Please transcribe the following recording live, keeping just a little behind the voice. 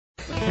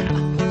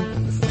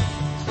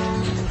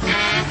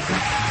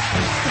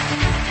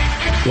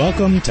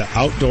Welcome to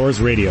Outdoors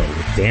Radio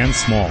with Dan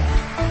Small,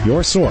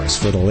 your source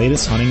for the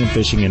latest hunting and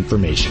fishing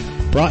information.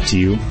 Brought to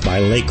you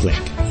by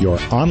LakeLink, your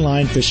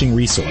online fishing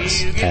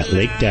resource at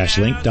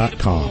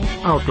lake-link.com.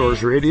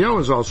 Outdoors Radio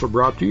is also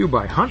brought to you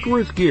by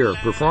Huntworth Gear,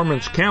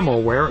 performance camo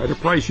wear at a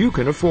price you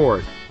can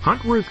afford.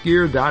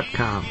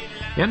 HuntworthGear.com.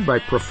 And by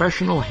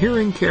Professional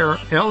Hearing Care,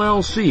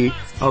 LLC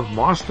of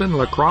Boston,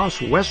 La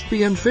Crosse,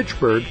 Westby, and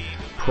Fitchburg,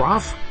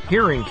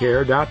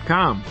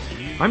 profhearingcare.com.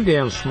 I'm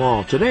Dan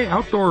Small. Today,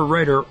 outdoor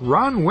writer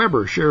Ron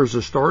Weber shares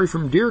a story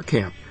from Deer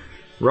Camp.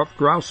 Ruffed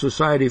Grouse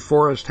Society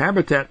forest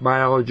habitat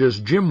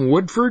biologist Jim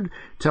Woodford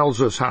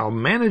tells us how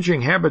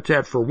managing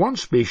habitat for one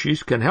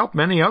species can help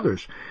many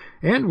others.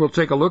 And we'll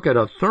take a look at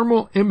a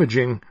thermal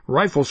imaging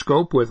rifle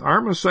scope with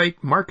Armasight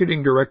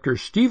marketing director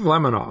Steve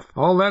Lemanoff.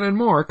 All that and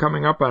more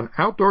coming up on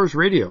Outdoors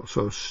Radio,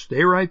 so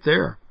stay right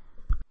there.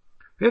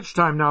 It's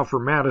time now for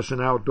Madison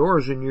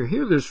Outdoors, and you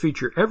hear this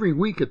feature every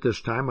week at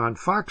this time on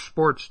Fox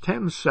Sports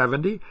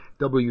 1070,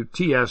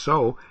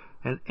 WTSO,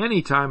 and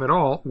anytime at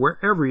all,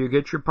 wherever you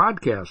get your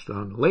podcast,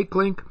 on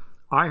LakeLink,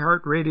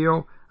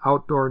 iHeartRadio,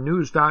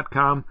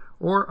 OutdoorNews.com,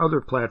 or other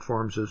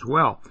platforms as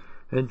well.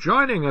 And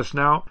joining us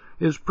now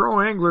is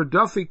pro angler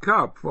Duffy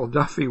Cupp. Well,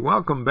 Duffy,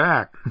 welcome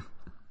back.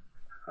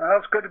 Well,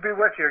 it's good to be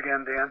with you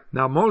again, Dan.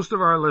 Now, most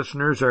of our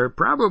listeners are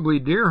probably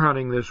deer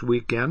hunting this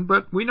weekend,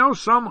 but we know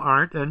some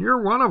aren't, and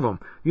you're one of them.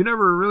 You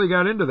never really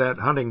got into that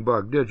hunting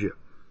bug, did you?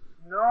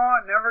 No,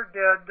 I never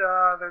did.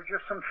 There's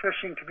just some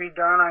fishing to be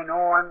done. I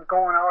know I'm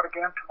going out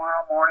again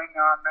tomorrow morning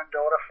on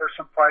Mendota for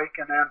some pike,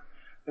 and then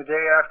the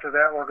day after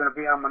that we're going to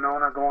be on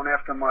Monona going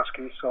after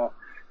muskie, so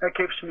that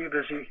keeps me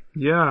busy.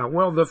 Yeah,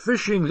 well, the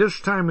fishing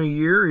this time of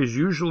year is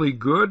usually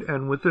good,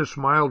 and with this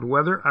mild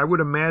weather, I would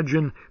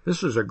imagine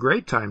this is a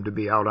great time to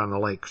be out on the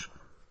lakes.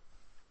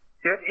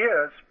 It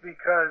is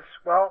because,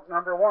 well,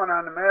 number one,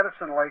 on the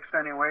Madison Lakes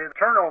anyway, the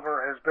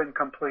turnover has been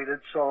completed,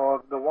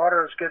 so the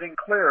water is getting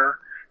clearer.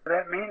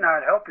 That may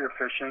not help your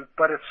fishing,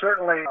 but it's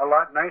certainly a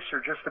lot nicer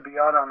just to be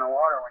out on the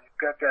water when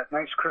you've got that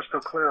nice crystal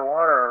clear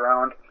water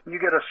around. You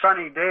get a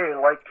sunny day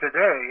like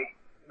today,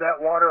 that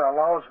water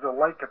allows the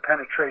light to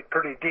penetrate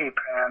pretty deep,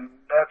 and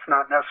that's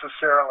not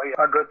necessarily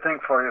a good thing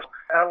for you.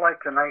 I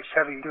like the nice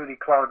heavy-duty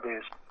cloud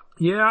days.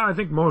 Yeah, I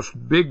think most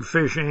big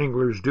fish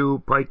anglers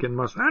do, pike and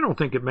musk. I don't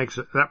think it makes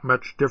that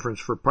much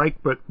difference for pike,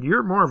 but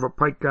you're more of a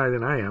pike guy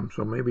than I am,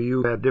 so maybe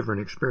you had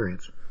different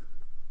experience.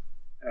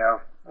 Yeah.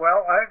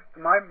 Well,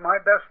 my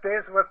best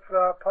days with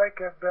pike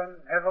have been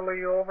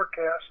heavily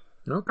overcast,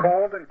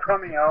 cold and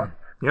crummy out,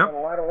 yep. A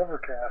lot of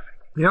overcast.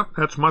 Yep,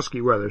 that's musky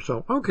weather,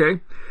 so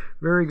okay,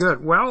 very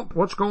good. Well,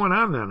 what's going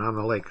on then on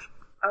the lakes?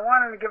 I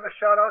wanted to give a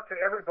shout out to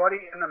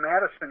everybody in the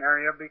Madison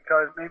area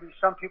because maybe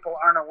some people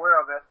aren't aware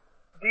of it.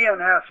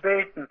 DNS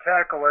Bait and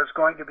Tackle is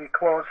going to be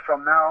closed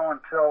from now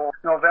until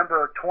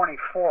November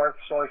 24th,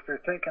 so if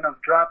you're thinking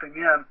of dropping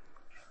in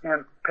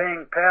and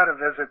paying Pat a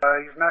visit,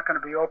 he's not going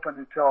to be open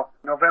until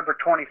November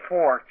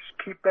 24th. Just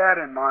keep that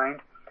in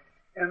mind.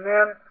 And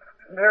then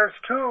there's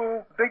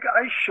two big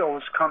ice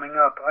shows coming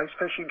up, ice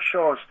fishing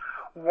shows.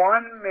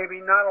 One, maybe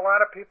not a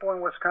lot of people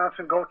in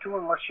Wisconsin go to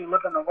unless you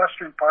live in the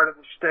western part of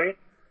the state,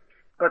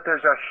 but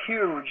there's a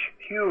huge,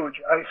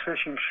 huge ice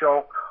fishing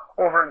show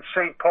over in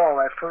St. Paul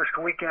that first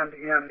weekend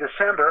in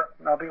December.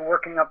 I'll be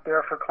working up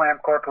there for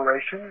Clamp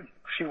Corporation,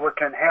 see what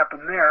can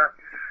happen there.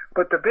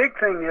 But the big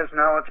thing is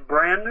now, it's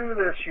brand new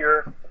this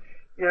year,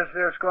 is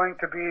there's going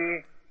to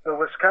be the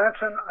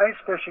Wisconsin Ice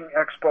Fishing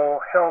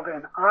Expo held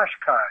in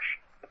Oshkosh.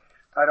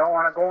 I don't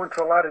want to go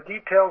into a lot of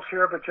details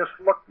here, but just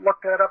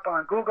look that up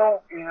on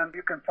Google, and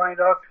you can find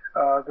out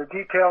the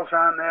details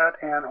on that,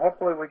 and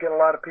hopefully we get a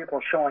lot of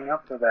people showing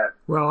up for that.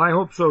 Well, I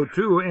hope so,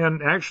 too.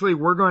 And actually,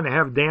 we're going to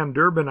have Dan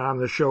Durbin on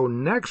the show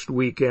next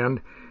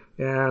weekend,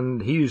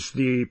 and he's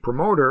the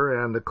promoter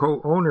and the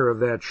co-owner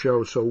of that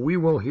show, so we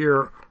will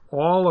hear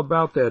all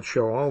about that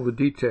show, all the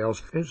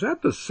details. Is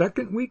that the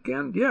second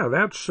weekend? Yeah,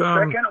 that's...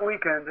 second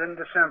weekend in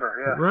December,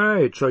 yeah.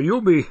 Right, so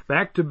you'll be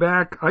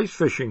back-to-back ice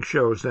fishing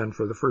shows then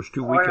for the first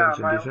two weekends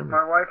in December.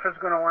 My wife is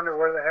going to wonder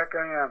where the heck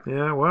I am.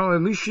 Yeah, well,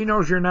 at least she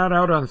knows you're not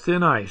out on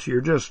thin ice.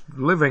 You're just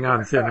living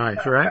on thin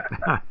ice, right?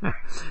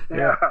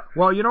 Yeah.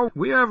 Well, you know,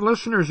 we have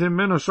listeners in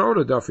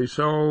Minnesota, Duffy,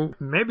 so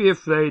maybe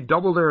if they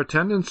double their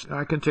attendance,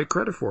 I can take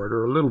credit for it,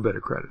 or a little bit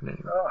of credit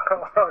anyway.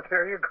 Oh,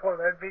 there you go.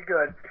 That'd be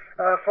good.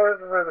 For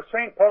the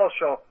St. Paul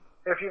show,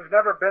 if you've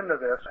never been to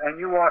this and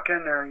you walk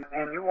in there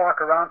and you walk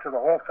around to the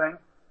whole thing,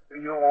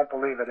 you won't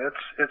believe it.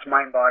 It's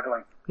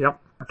mind-boggling. Yep.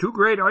 Two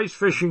great ice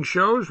fishing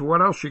shows.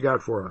 What else you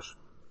got for us?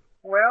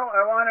 Well,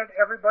 I wanted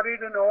everybody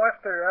to know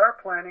if they are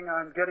planning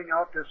on getting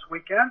out this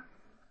weekend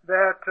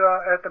that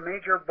at the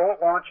major boat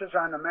launches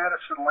on the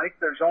Madison Lake,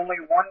 there's only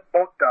one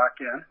boat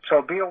dock in.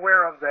 So be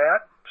aware of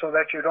that so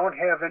that you don't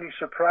have any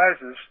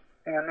surprises.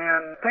 And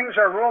then things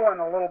are rolling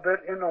a little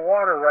bit in the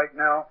water right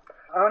now.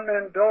 On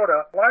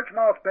Mendota,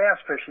 largemouth bass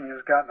fishing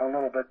has gotten a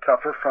little bit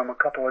tougher from a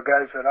couple of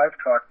guys that I've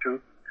talked to.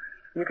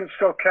 You can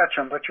still catch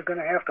them, but you're going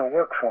to have to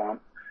work for them.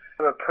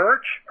 The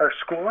perch are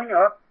schooling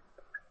up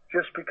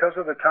just because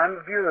of the time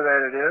of year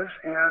that it is,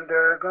 and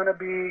they're going to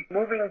be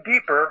moving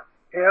deeper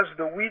as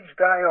the weeds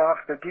die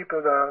off, the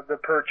deeper the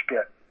perch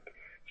get.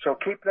 So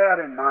keep that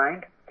in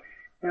mind.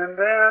 And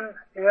then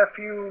if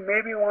you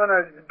maybe want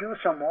to do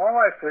some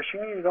walleye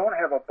fishing, you don't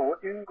have a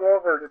boat, you can go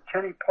over to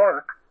Tenney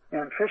Park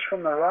and fish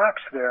from the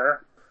rocks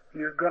there.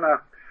 You're going to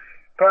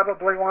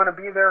probably want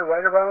to be there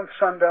right around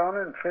sundown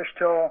and fish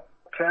till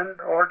 10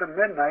 or to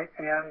midnight,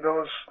 and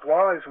those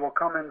walleyes will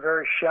come in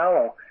very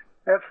shallow.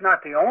 That's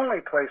not the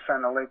only place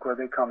on the lake where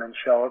they come in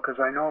shallow, because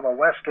I know the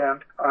west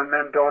end on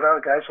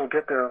Mendota, guys will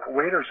get their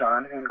waders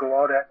on and go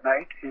out at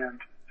night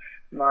and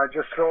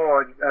just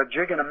throw a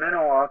jig and a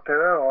minnow out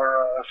there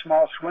or a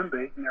small swim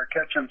bait, and they're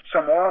catching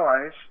some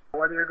walleyes.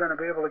 Whether you're going to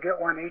be able to get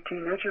one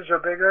 18 inches or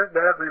bigger,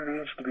 that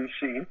remains to be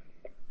seen.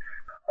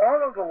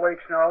 All of the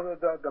lakes now,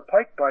 the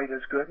pike bite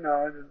is good.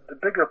 Now, the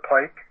bigger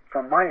pike,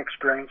 from my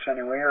experience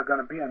anyway, are going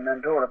to be in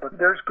Mendota, but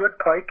there's good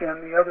pike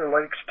in the other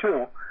lakes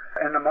too.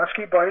 And the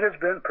muskie bite has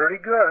been pretty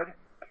good.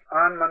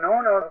 On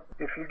Monona,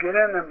 if you get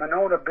into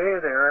Monona Bay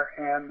there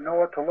and know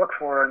what to look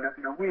for in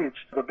the weeds,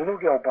 the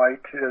bluegill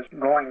bite is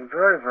going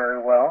very, very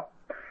well.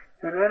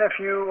 And then if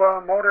you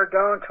motor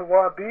down to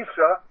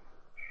Wabisa,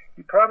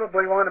 you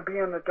probably want to be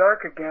in the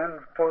dark again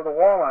for the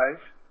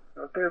walleyes.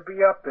 They'll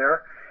be up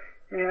there.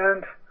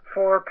 And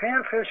for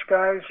panfish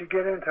guys, you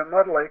get into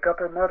Mud Lake,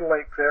 Upper Mud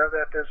Lake there,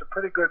 that there's a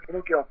pretty good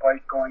bluegill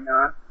bite going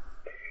on.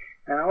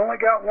 And I only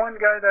got one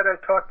guy that I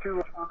talked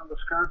to on the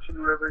Wisconsin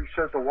River. He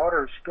says the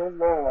water is still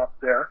low up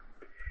there.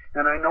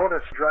 And I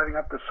noticed driving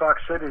up to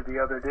Sauk City the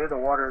other day, the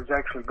water is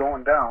actually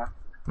going down.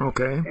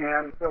 Okay.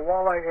 And the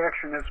walleye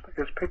action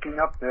is picking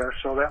up there,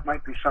 so that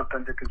might be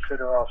something to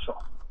consider also.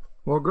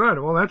 Well, good.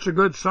 Well, that's a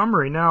good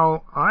summary.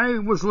 Now, I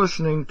was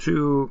listening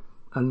to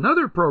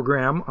another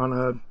program on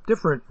a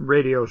different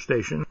radio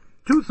station.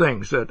 Two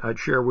things that I'd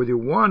share with you.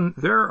 One,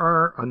 there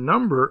are a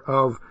number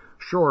of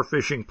shore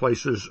fishing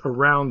places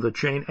around the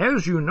chain,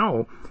 as you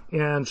know,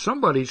 and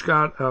somebody's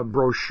got a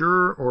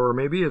brochure, or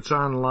maybe it's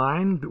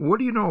online. What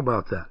do you know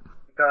about that?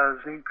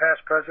 The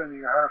past president of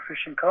the Yahara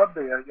Fishing Club,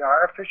 the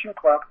Yahara Fishing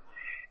Club,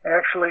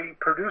 actually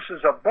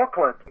produces a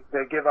booklet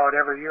they give out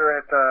every year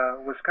at the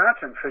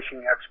Wisconsin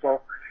Fishing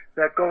Expo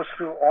that goes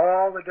through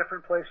all the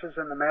different places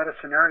in the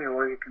Madison area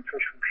where you can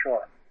fish from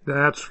shore.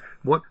 That's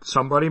what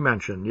somebody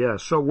mentioned,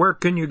 yes. So where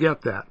can you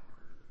get that?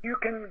 You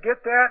can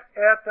get that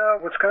at the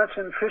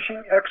Wisconsin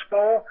Fishing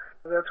Expo.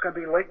 That's going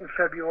to be late in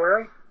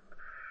February.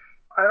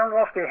 I don't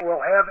know if they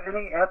will have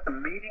any at the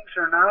meetings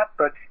or not,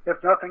 but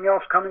if nothing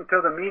else, coming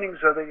to the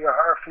meetings of the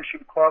Yahara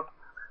Fishing Club,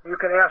 you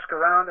can ask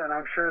around, and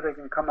I'm sure they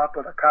can come up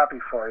with a copy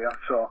for you.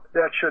 So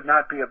that should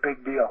not be a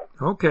big deal.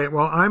 Okay,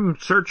 well, I'm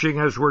searching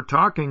as we're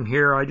talking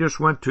here. I just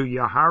went to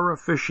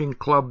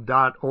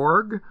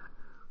yaharafishingclub.org.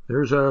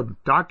 There's a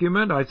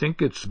document, I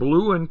think it's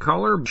blue in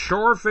color,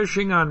 shore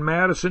fishing on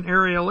Madison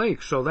area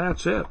lakes. So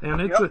that's it. And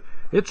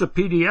it's a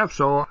PDF,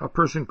 so a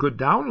person could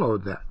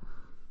download that.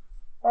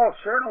 Oh,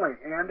 certainly.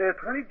 And it's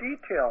pretty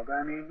detailed.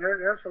 I mean,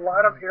 there's a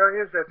lot of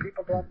areas that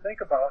people don't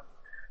think about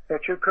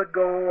that you could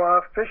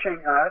go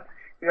fishing at.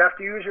 You have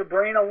to use your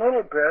brain a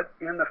little bit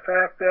in the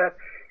fact that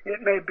it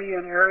may be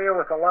an area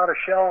with a lot of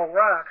shallow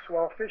rocks.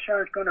 Well, fish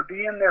aren't going to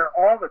be in there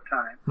all the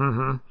time.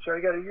 Mm-hmm. So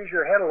you got to use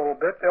your head a little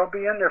bit. They'll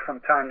be in there from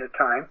time to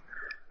time.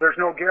 There's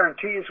no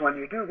guarantees when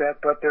you do that,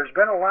 but there's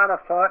been a lot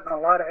of thought and a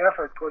lot of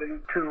effort put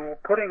into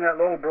putting that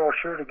little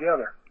brochure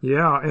together.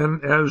 Yeah,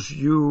 and as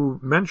you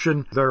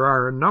mentioned, there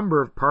are a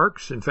number of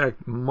parks. In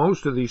fact,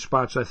 most of these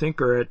spots, I think,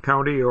 are at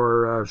county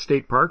or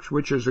state parks,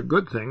 which is a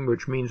good thing,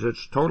 which means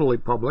it's totally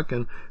public.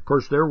 And, of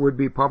course, there would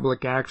be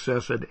public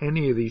access at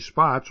any of these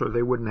spots, or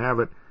they wouldn't have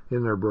it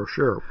in their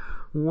brochure.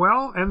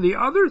 Well, and the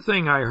other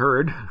thing I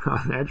heard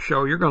on that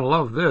show, you're going to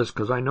love this,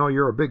 because I know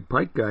you're a big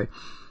pike guy.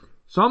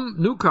 Some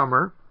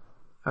newcomer,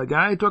 a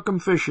guy took him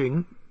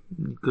fishing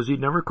because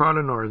he'd never caught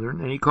a northern,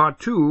 and he caught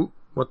two,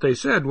 what they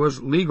said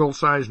was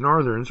legal-sized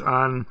northerns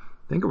on,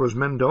 I think it was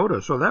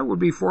Mendota, so that would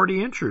be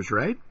 40 inches,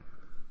 right?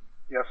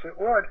 Yes, it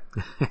would.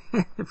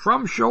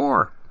 From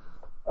shore.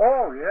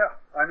 Oh, yeah.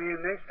 I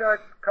mean, they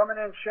start coming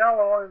in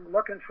shallow and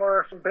looking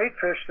for some bait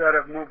fish that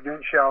have moved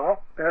in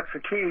shallow. That's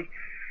the key.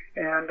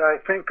 And I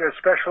think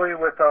especially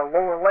with a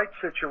lower light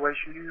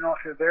situation, you know,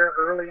 if you're there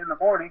early in the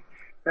morning,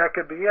 that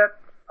could be it.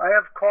 I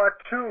have caught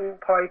two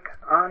pike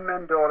on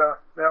Mendota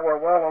that were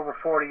well over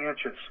 40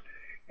 inches.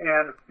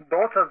 And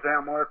both of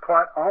them were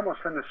caught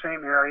almost in the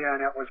same area,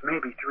 and it was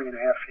maybe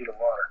 3.5 feet of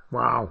water.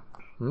 Wow.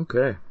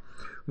 Okay.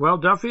 Well,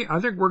 Duffy,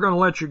 I think we're going to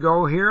let you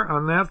go here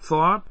on that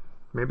thought.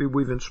 Maybe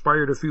we've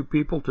inspired a few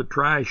people to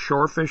try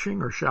shore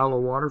fishing or shallow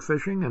water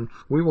fishing, and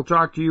we will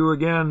talk to you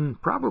again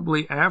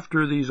probably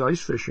after these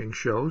ice fishing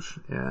shows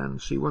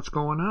and see what's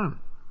going on.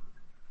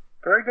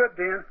 Very good,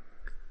 Dan.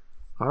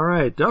 All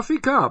right, Duffy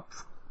Cup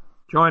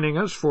joining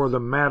us for the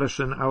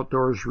Madison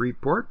Outdoors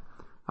Report.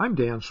 I'm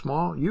Dan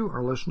Small. You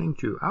are listening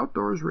to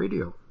Outdoors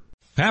Radio.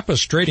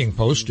 Pappas Trading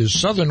Post is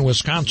southern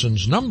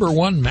Wisconsin's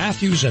 #1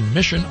 Matthews and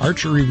Mission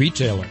archery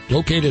retailer.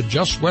 Located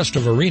just west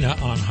of Arena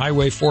on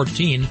Highway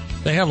 14,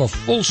 they have a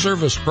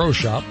full-service pro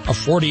shop, a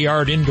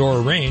 40-yard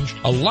indoor range,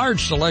 a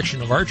large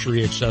selection of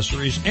archery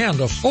accessories, and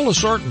a full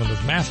assortment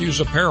of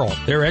Matthews apparel.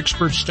 Their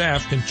expert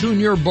staff can tune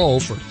your bow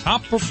for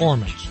top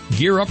performance.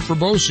 Gear up for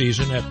bow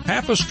season at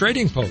Pappas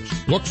Trading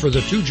Post. Look for the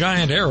 2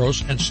 giant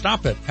arrows and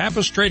stop at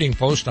Pappas Trading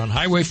Post on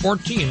Highway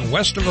 14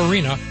 west of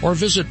Arena or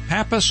visit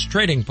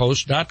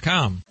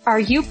pappastradingpost.com. Are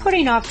you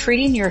putting off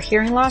treating your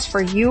hearing loss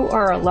for you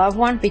or a loved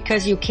one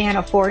because you can't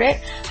afford it?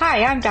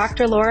 Hi, I'm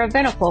Dr. Laura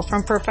Venipal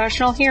from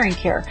Professional Hearing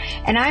Care,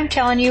 and I'm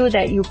telling you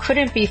that you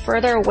couldn't be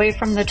further away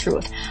from the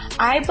truth.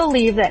 I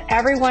believe that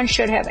everyone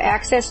should have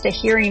access to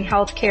hearing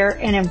health care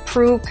and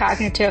improve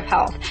cognitive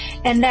health,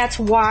 and that's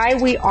why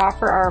we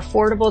offer our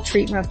affordable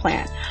treatment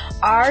plan.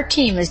 Our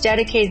team is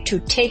dedicated to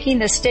taking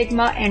the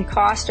stigma and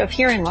cost of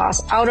hearing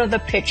loss out of the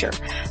picture.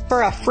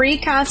 For a free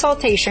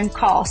consultation,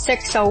 call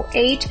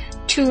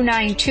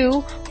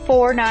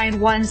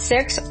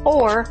 608-292-4916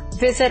 or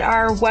visit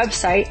our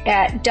website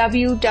at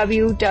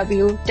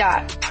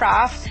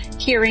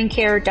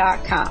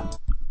www.profhearingcare.com.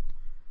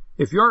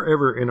 If you're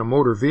ever in a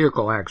motor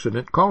vehicle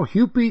accident, call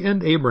Hupy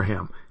and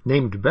Abraham,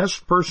 named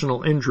Best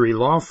Personal Injury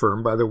Law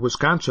Firm by the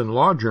Wisconsin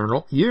Law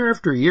Journal year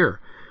after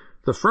year.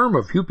 The firm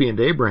of Hupy and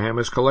Abraham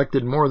has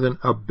collected more than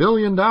 $1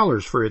 billion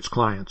for its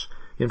clients.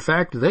 In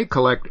fact, they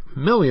collect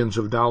millions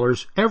of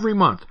dollars every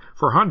month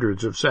for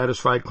hundreds of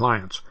satisfied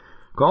clients.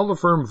 Call the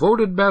firm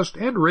voted best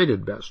and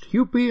rated best,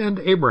 Hupy and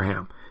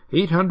Abraham,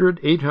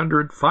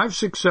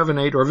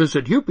 800-800-5678, or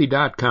visit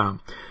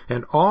Hupy.com.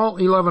 And all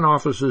 11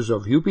 offices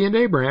of Hupy and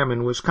Abraham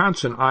in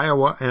Wisconsin,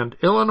 Iowa, and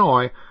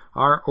Illinois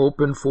are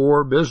open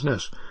for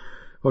business.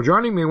 Well,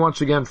 joining me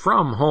once again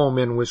from home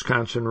in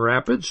Wisconsin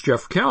Rapids,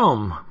 Jeff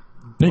Kelm.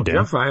 Hey, well, Dan.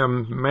 Jeff, I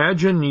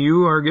imagine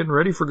you are getting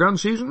ready for gun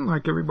season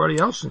like everybody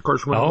else. And of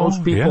course, when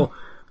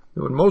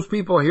most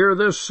people hear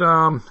this,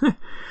 the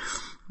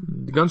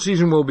gun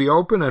season will be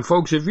open. And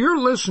folks, if you're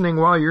listening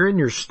while you're in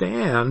your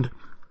stand,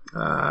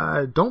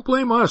 don't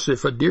blame us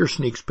if a deer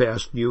sneaks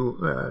past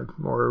you,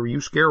 or you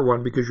scare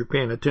one because you're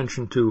paying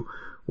attention to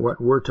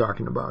what we're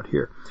talking about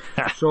here.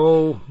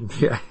 So,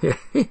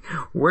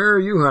 where are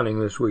you hunting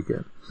this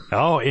weekend?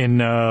 Oh, in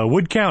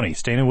Wood County,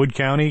 staying in Wood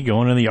County,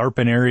 going to the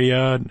Arpin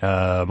area.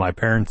 My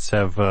parents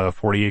have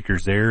 40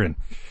 acres there, and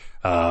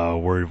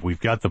we've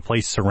got the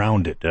place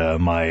surrounded.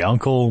 My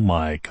uncle,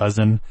 my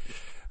cousin,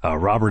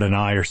 Robert and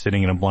I are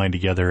sitting in a blind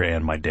together,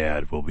 and my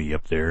dad will be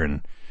up there,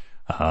 and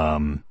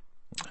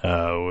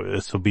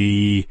this will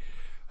be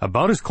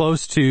about as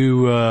close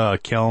to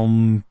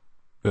Kelm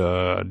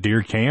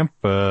deer camp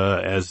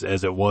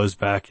as it was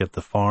back at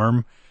the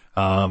farm,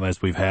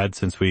 as we've had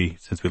since we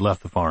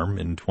left the farm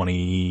in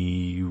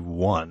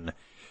 21.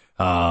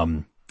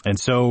 And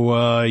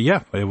so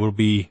it'll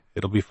be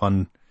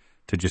fun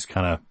to just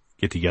kind of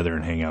get together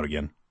and hang out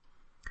again.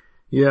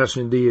 Yes,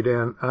 indeed.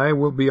 And I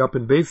will be up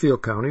in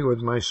Bayfield County with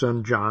my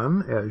son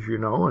John, as you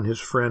know, and his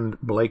friend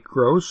Blake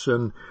Gross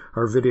and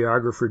our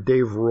videographer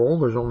Dave Roll.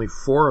 There's only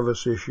 4 of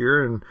us this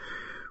year, and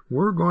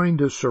we're going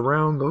to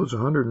surround those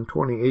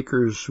 120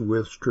 acres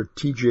with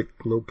strategic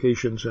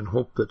locations and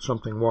hope that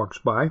something walks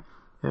by.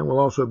 And we'll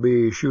also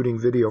be shooting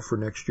video for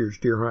next year's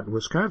Deer Hunt in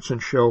Wisconsin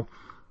show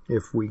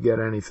if we get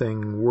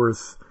anything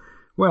worth...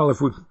 Well,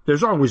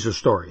 there's always a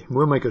story.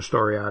 We'll make a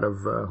story out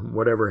of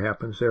whatever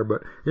happens there,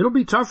 but it'll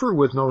be tougher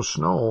with no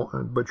snow.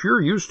 But you're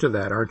used to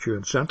that, aren't you,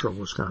 in central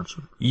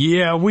Wisconsin?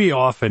 Yeah, we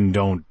often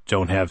don't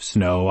have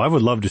snow. I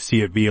would love to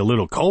see it be a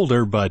little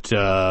colder, but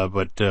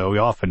we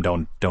often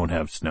don't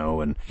have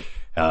snow. And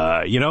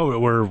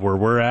where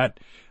we're at,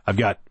 I've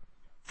got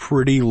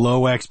pretty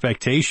low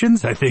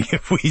expectations. I think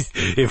if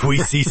we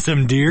see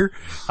some deer,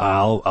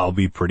 I'll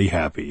be pretty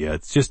happy. Yeah,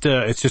 it's just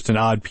an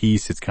odd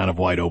piece. It's kind of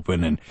wide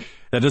open, and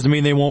that doesn't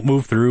mean they won't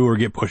move through or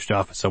get pushed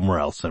off somewhere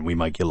else, and we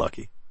might get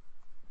lucky.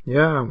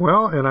 Yeah,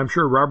 well, and I'm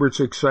sure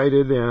Robert's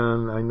excited,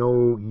 and I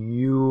know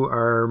you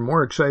are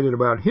more excited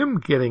about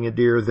him getting a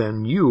deer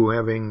than you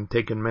having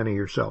taken many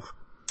yourself.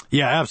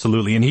 Yeah,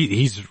 absolutely. And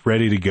he's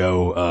ready to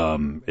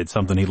go. It's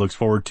something he looks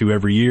forward to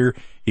every year.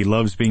 He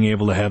loves being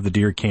able to have the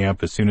deer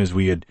camp. As soon as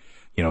we had,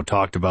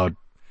 talked about,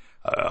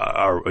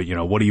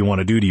 what do you want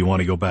to do? Do you want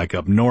to go back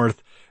up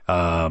north?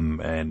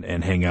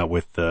 And hang out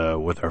with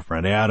our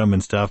friend Adam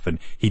and stuff. And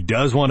he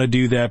does want to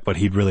do that, but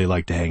he'd really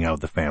like to hang out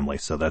with the family.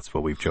 So that's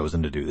what we've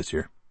chosen to do this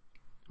year.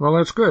 Well,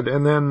 that's good.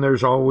 And then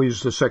there's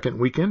always the second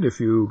weekend if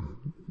you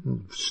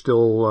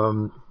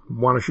still,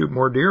 want to shoot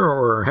more deer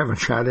or haven't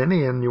shot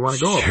any and you want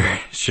to go up there.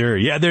 Sure.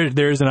 Yeah,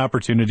 there's an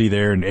opportunity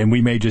there, and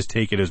we may just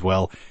take it as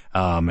well,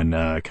 and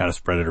kind of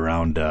spread it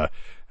around,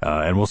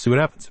 and we'll see what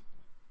happens.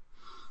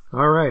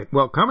 All right.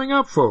 Well, coming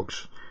up,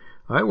 folks,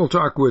 I will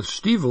talk with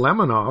Steve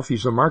Lemanoff.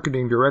 He's the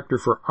marketing director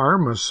for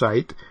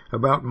Armasight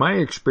about my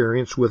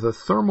experience with a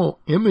thermal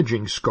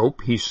imaging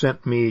scope he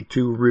sent me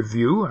to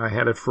review. I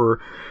had it for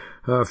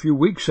a few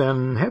weeks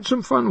and had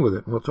some fun with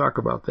it. We'll talk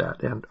about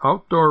that. And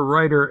outdoor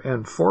writer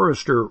and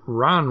forester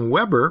Ron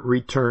Weber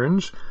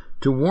returns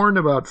to warn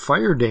about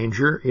fire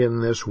danger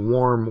in this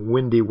warm,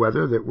 windy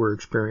weather that we're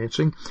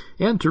experiencing,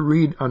 and to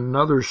read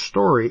another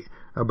story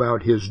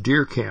about his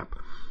deer camp.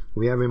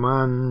 We have him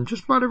on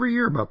just about every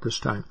year about this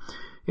time.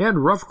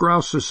 And Rough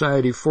Grouse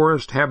Society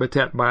forest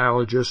habitat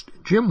biologist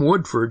Jim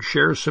Woodford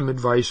shares some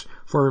advice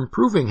for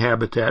improving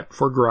habitat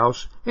for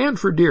grouse and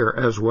for deer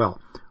as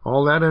well.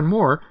 All that and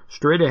more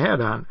straight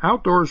ahead on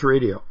Outdoors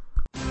Radio.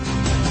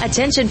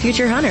 Attention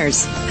future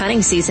hunters.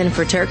 Hunting season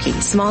for turkey,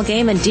 small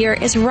game, and deer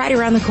is right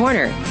around the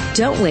corner.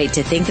 Don't wait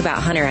to think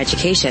about hunter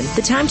education.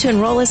 The time to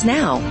enroll is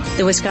now.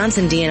 The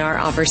Wisconsin DNR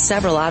offers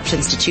several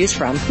options to choose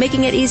from,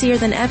 making it easier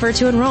than ever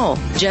to enroll.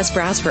 Just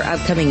browse for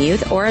upcoming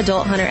youth or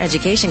adult hunter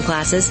education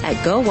classes at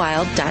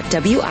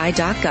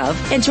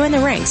gowild.wi.gov and join the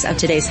ranks of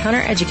today's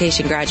hunter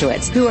education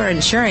graduates who are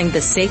ensuring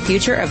the safe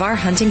future of our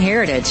hunting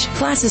heritage.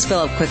 Classes fill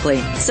up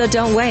quickly, so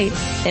don't wait.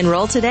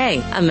 Enroll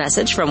today. A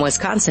message from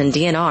Wisconsin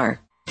DNR.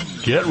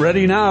 Get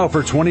ready now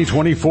for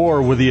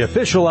 2024 with the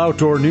official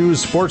Outdoor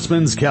News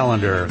Sportsman's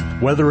Calendar.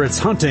 Whether it's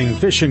hunting,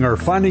 fishing, or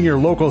finding your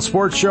local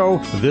sports show,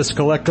 this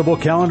collectible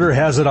calendar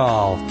has it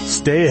all.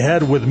 Stay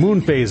ahead with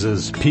moon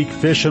phases, peak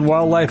fish and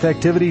wildlife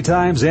activity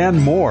times,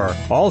 and more,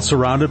 all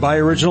surrounded by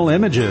original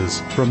images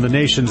from the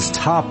nation's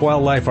top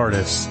wildlife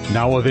artists.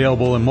 Now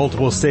available in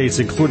multiple states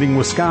including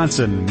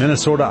Wisconsin,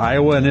 Minnesota,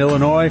 Iowa, and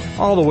Illinois,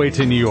 all the way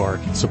to New York.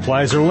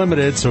 Supplies are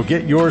limited, so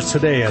get yours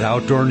today at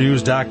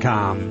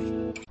OutdoorNews.com.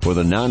 For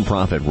the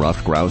nonprofit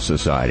Ruffed Grouse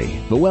Society,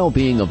 the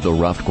well-being of the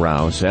ruffed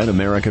grouse and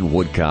American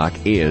woodcock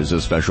is a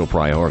special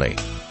priority.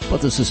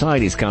 But the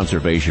Society's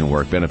conservation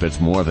work benefits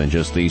more than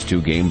just these two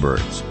game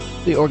birds.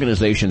 The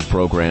organization's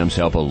programs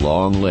help a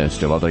long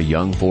list of other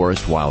young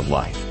forest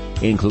wildlife,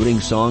 including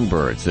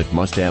songbirds that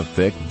must have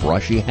thick,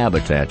 brushy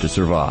habitat to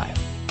survive.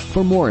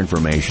 For more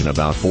information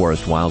about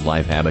forest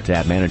wildlife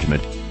habitat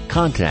management,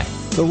 contact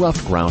the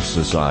Ruffed Grouse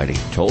Society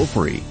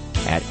toll-free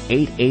at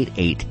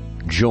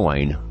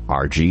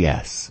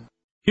 888-JOIN-RGS.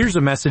 Here's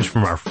a message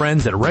from our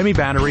friends at Remy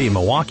Battery in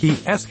Milwaukee,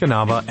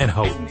 Escanaba, and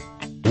Houghton.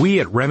 We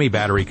at Remy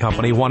Battery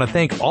Company want to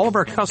thank all of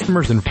our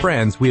customers and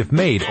friends we have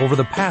made over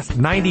the past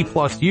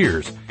 90-plus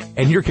years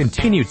and your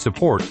continued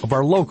support of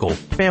our local,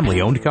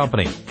 family-owned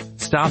company.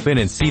 Stop in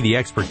and see the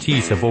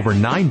expertise of over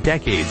 9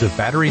 decades of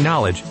battery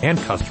knowledge and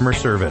customer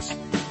service.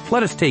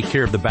 Let us take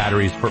care of the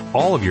batteries for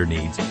all of your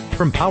needs,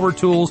 from power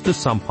tools to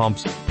sump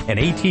pumps and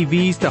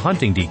ATVs to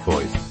hunting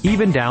decoys,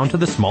 even down to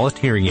the smallest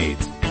hearing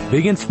aids.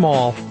 Big and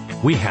small,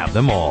 we have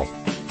them all.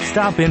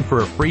 Stop in for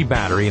a free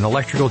battery and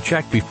electrical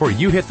check before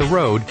you hit the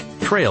road,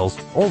 trails,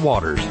 or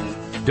waters.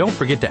 Don't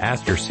forget to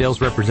ask your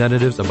sales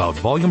representatives about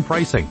volume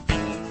pricing.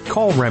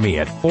 Call Remy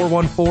at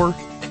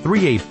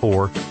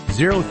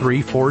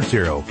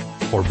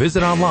 414-384-0340 or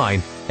visit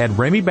online at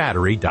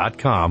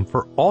RemyBattery.com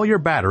for all your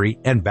battery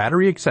and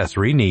battery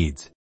accessory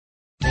needs.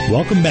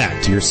 Welcome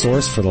back to your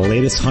source for the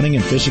latest hunting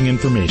and fishing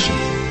information.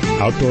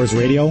 Outdoors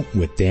Radio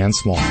with Dan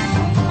Small.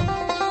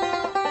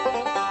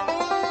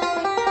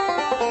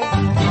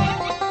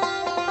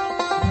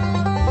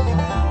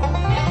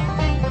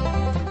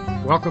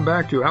 Welcome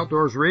back to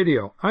Outdoors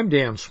Radio. I'm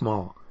Dan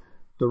Small.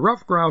 The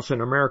Ruffed Grouse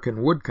and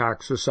American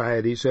Woodcock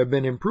Societies have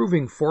been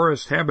improving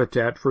forest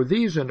habitat for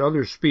these and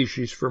other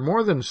species for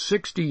more than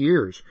 60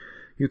 years.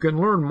 You can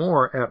learn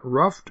more at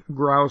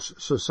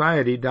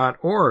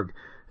ruffedgrousesociety.org.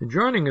 And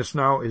joining us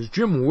now is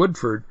Jim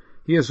Woodford.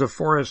 He is a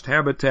forest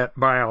habitat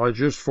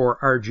biologist for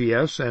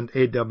RGS and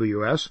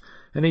AWS,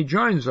 and he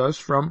joins us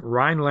from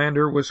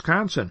Rhinelander,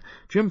 Wisconsin.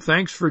 Jim,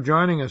 thanks for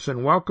joining us,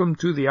 and welcome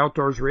to the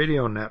Outdoors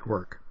Radio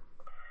Network.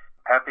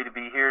 Happy to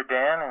be here,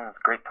 Dan, and it's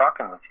great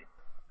talking with you.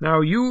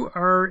 Now, you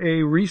are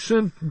a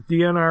recent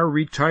DNR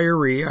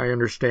retiree, I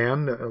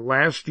understand,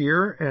 last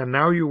year, and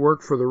now you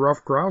work for the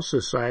Ruffed Grouse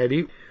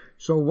Society.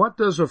 So what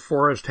does a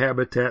forest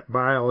habitat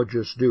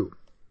biologist do?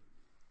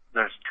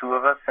 There's 2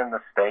 of us in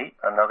the state.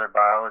 Another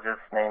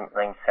biologist named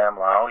Sam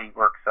Lau. He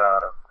works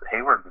out of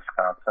Hayward,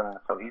 Wisconsin,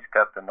 so he's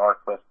got the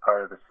northwest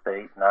part of the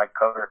state, and I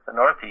cover the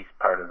northeast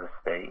part of the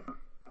state.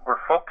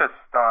 We're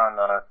focused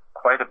on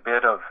quite a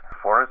bit of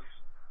forest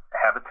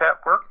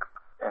habitat work,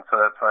 and so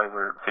that's why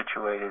we're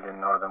situated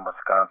in northern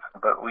Wisconsin.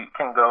 But we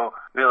can go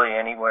really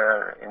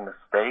anywhere in the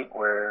state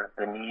where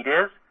the need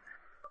is.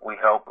 We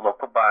help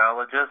local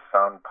biologists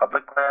on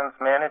public lands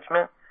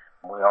management.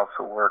 We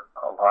also work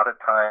a lot of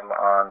time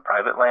on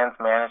private lands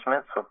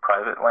management, so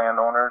private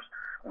landowners.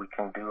 We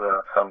can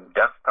do some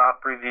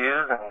desktop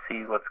reviews and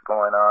see what's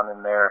going on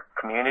in their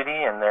community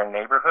and their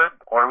neighborhood,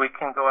 or we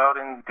can go out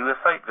and do a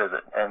site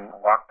visit and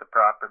walk the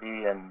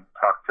property and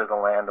talk to the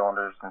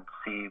landowners and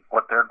see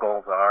what their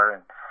goals are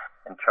and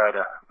try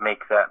to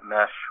make that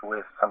mesh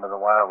with some of the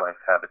wildlife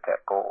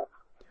habitat goals.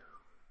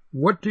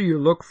 What do you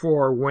look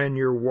for when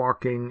you're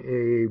walking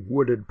a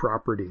wooded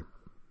property?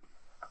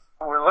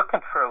 We're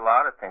looking for a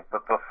lot of things,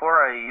 but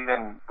before I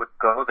even would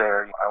go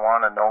there, I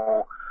want to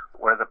know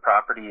where the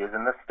property is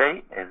in the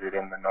state. Is it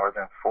in the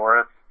northern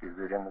forest? Is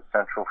it in the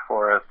central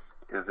forest?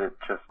 Is it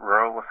just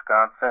rural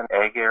Wisconsin,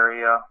 ag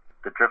area,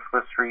 the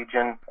driftless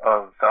region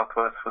of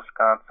southwest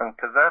Wisconsin?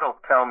 Because that'll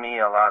tell me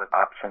a lot of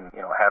options,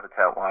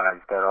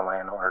 habitat-wise, that a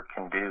landowner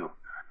can do.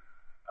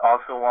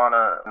 Also want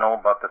to know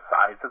about the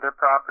size of their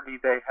property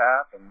they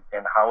have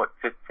and how it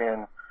fits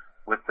in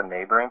with the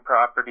neighboring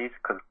properties,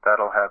 because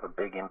that'll have a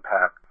big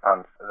impact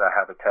on the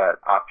habitat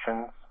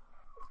options.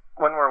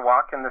 When we're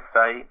walking the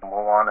site,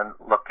 we'll want to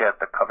look at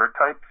the cover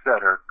types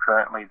that are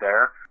currently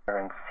there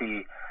and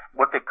see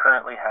what they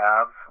currently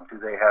have. Do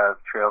they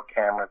have trail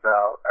cameras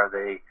out? Are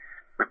they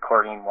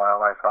recording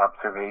wildlife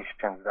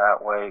observations that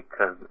way?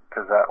 Because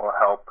that will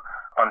help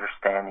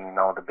understanding,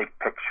 the big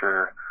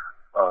picture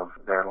of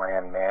their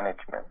land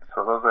management.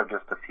 So those are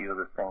just a few of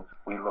the things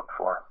we look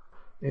for.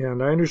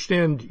 And I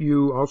understand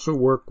you also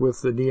work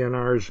with the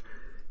DNR's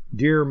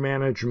Deer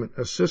Management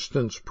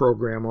Assistance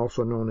Program,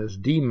 also known as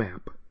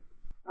DMAP.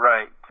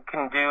 Right. You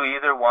can do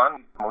either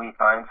one. We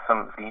find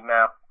some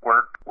DMAP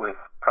work with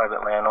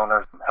private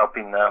landowners,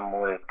 helping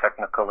them with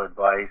technical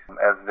advice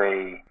as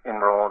they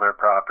enroll their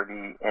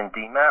property in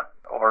DMAP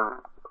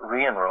or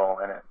re-enroll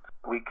in it.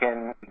 We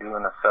can do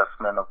an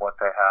assessment of what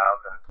they have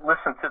and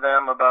listen to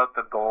them about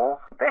the goals.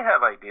 They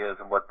have ideas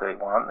of what they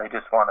want. They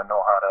just want to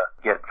know how to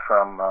get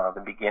from the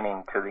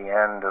beginning to the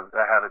end of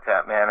the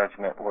habitat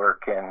management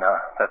work, and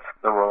that's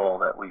the role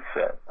that we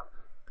fit.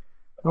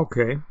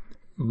 Okay.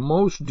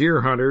 Most deer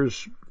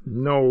hunters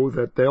know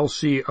that they'll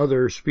see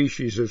other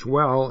species as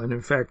well, and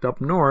in fact up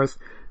north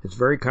it's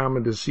very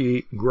common to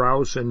see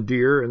grouse and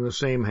deer in the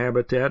same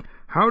habitat.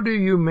 How do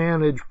you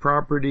manage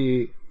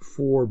property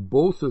for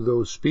both of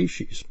those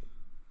species?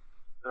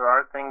 There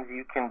are things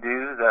you can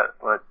do that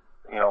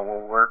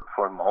will work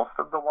for most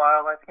of the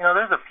wildlife.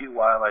 There's a few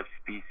wildlife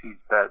species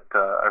that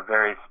are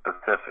very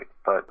specific,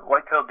 but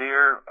white-tailed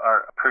deer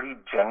are pretty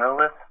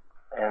generalist.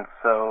 And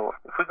so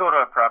if we go to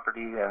a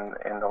property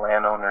and the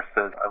landowner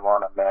says, I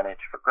want to manage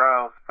for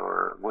grouse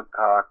or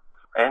woodcock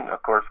and,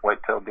 of course,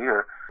 white-tailed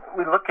deer,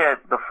 we look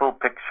at the full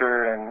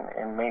picture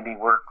and maybe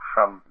work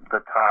from the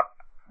top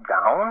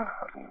down,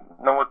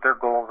 know what their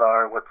goals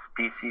are, what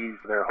species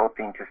they're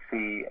hoping to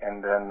see,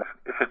 and then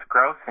if it's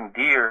grouse and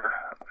deer,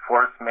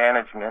 forest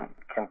management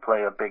can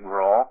play a big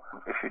role.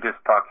 If you're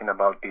just talking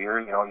about deer,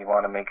 you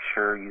want to make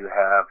sure you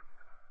have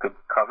good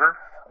cover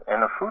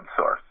and a food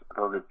source.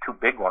 Those are two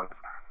big ones.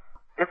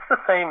 It's the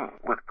same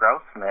with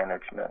grouse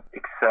management,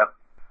 except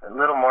a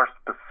little more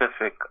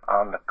specific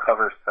on the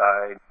cover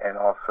side and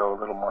also a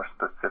little more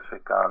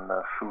specific on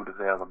the food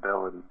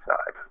availability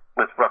side.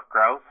 With rough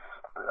grouse,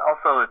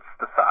 also it's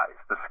the size,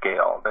 the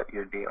scale that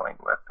you're dealing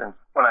with. And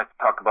when I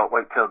talk about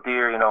white-tailed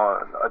deer,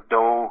 a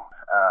doe,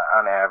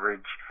 on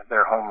average,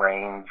 their home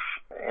range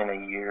in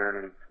a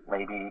year is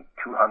maybe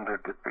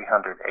 200 to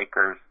 300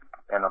 acres,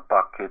 and a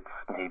buck it's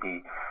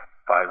maybe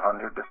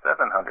 500 to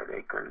 700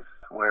 acres.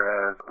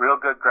 Whereas real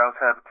good grouse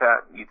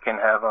habitat, you can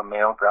have a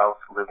male grouse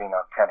living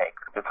on 10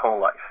 acres its whole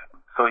life.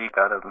 So you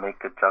got to make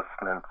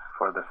adjustments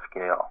for the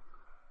scale.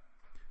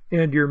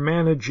 And you're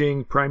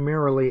managing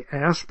primarily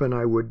aspen,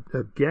 I would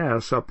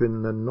guess, up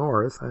in the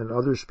north, and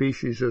other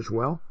species as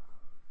well?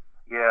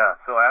 Yeah,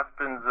 so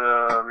aspen's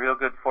a real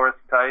good forest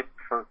type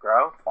for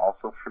grouse,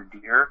 also for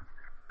deer.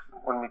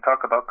 When we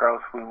talk about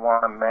grouse, we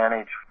want to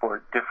manage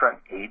for different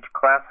age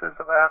classes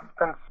of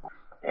aspens,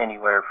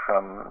 anywhere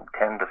from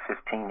 10 to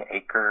 15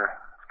 acre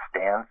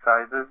stand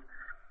sizes.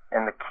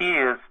 And the key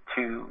is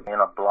to, in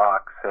a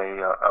block, say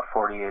a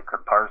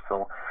 40-acre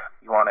parcel,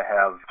 you want to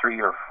have 3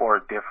 or 4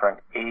 different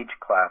age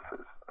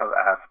classes of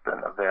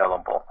aspen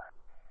available.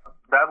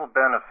 That will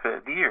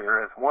benefit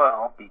deer as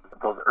well, because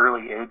those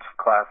early age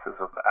classes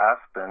of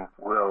aspen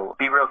will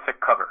be real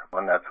thick cover,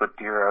 and that's what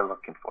deer are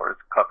looking for, is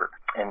cover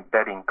and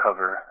bedding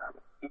cover.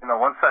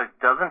 One size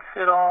doesn't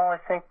fit all, I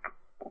think.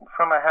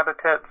 From a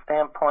habitat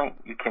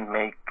standpoint, you can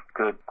make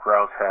good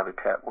grouse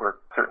habitat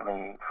work,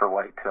 certainly for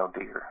white-tailed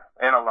deer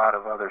and a lot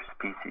of other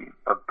species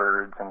of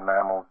birds and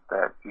mammals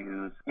that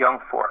use young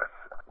forests.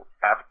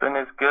 Aspen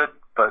is good,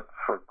 but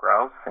for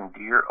grouse and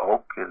deer,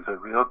 oak is a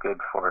real good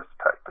forest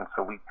type. And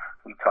so we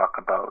talk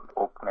about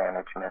oak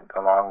management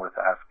along with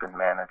aspen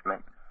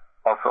management.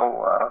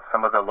 Also,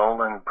 some of the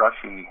lowland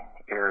brushy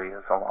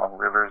areas along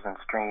rivers and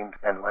streams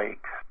and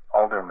lakes,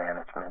 alder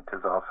management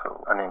is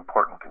also an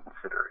important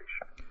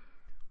consideration.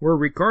 We're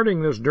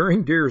recording this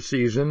during deer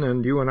season,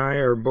 and you and I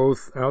are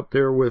both out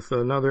there with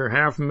another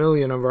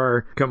 500,000 of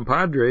our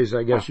compadres,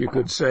 I guess you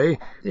could say,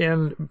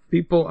 and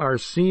people are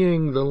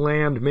seeing the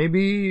land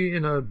maybe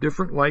in a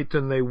different light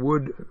than they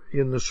would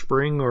in the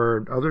spring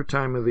or other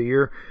time of the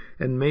year,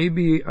 and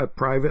maybe a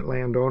private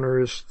landowner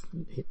is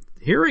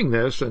hearing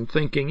this and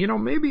thinking,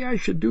 maybe I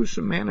should do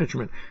some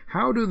management.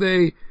 How do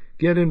they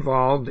get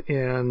involved,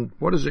 and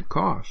what does it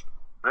cost?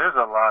 There's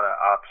a lot of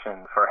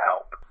options for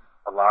help.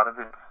 A lot of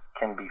it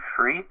can be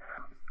free.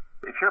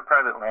 If you're a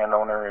private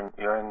landowner and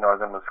you're in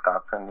northern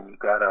Wisconsin and you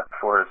got a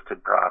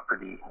forested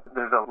property,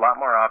 there's a lot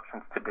more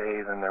options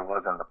today than there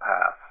was in the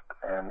past.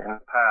 And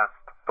in the past,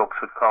 folks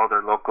would call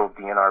their local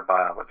DNR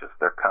biologists,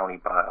 their county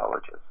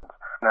biologists.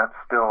 And that's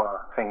still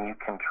a thing you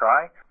can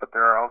try, but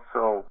there are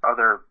also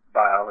other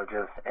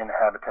biologists and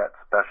habitat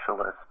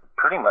specialists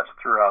pretty much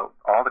throughout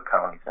all the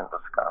counties in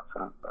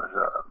Wisconsin. There's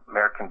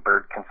American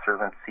Bird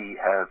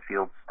Conservancy has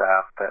field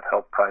staff that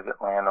help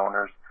private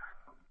landowners.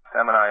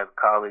 Sam and I have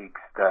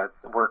colleagues that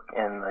work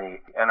in the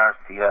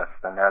NRCS,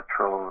 the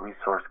Natural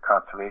Resource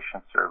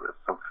Conservation Service,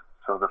 so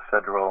the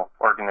federal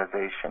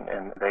organization,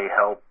 and they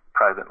help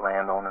private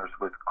landowners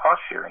with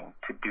cost sharing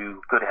to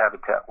do good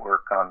habitat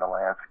work on the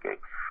landscape.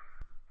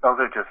 Those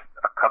are just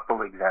a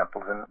couple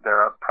examples, and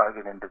there are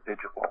private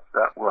individuals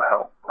that will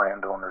help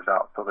landowners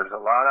out. So there's a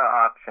lot of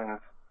options.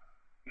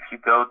 If you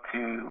go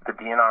to the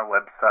DNR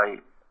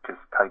website,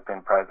 just type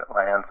in private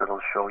lands, it'll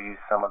show you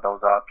some of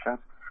those options.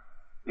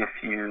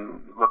 If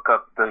you look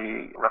up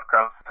the Rough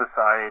Grouse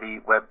Society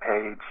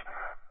webpage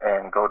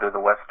and go to the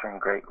Western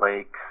Great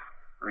Lakes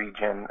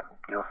region,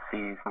 you'll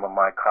see some of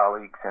my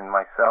colleagues and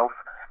myself,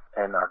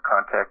 and our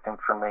contact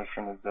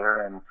information is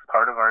there. And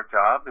part of our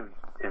job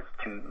is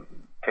to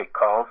take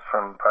calls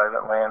from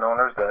private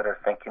landowners that are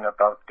thinking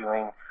about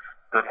doing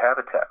good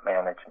habitat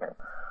management.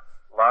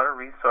 A lot of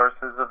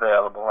resources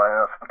available. I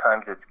know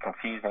sometimes it's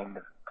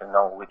confusing to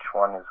know which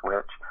one is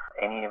which.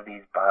 Any of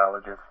these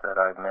biologists that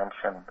I've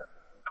mentioned,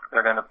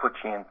 they're going to put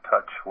you in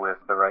touch with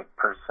the right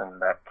person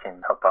that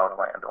can help out a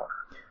landowner.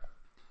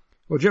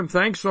 Well, Jim,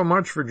 thanks so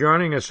much for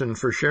joining us and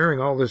for sharing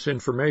all this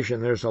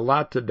information. There's a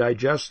lot to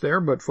digest there,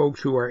 but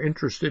folks who are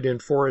interested in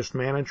forest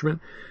management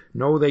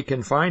know they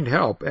can find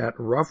help at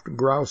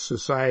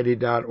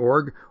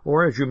ruffedgrousesociety.org,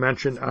 or as you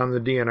mentioned, on the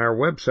DNR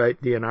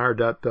website,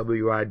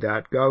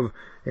 dnr.wi.gov,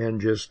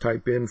 and just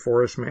type in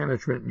forest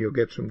management and you'll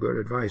get some good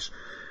advice.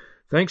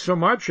 Thanks so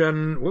much,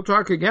 and we'll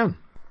talk again.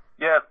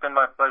 Yeah, it's been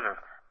my pleasure.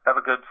 Have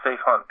a good, safe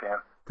hunt, Dan.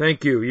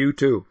 Thank you. You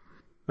too.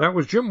 That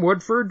was Jim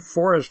Woodford,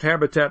 forest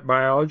habitat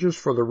biologist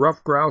for the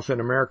Rough Grouse and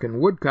American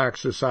Woodcock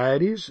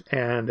Societies.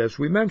 And as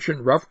we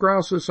mentioned,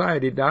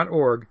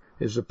 ruffedgrousesociety.org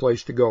is the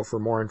place to go for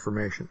more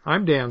information.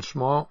 I'm Dan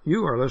Small.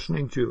 You are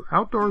listening to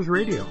Outdoors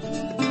Radio.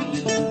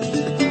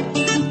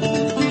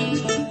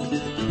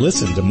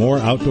 Listen to more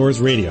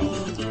Outdoors Radio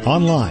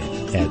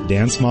online at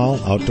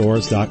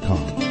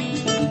dansmalloutdoors.com.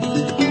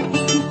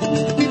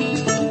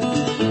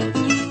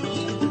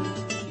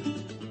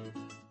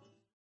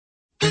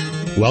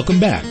 Welcome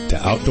back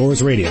to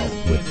Outdoors Radio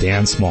with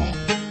Dan Small.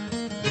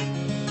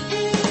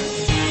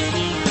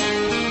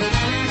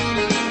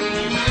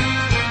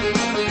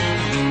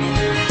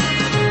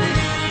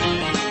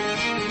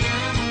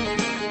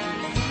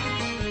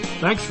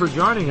 Thanks for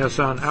joining us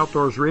on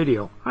Outdoors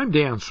Radio. I'm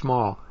Dan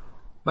Small.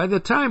 By the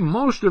time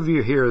most of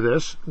you hear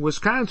this,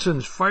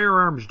 Wisconsin's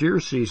firearms deer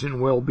season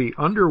will be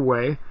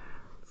underway.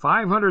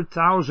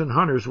 500,000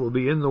 hunters will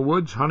be in the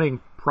woods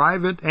hunting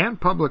private and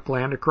public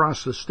land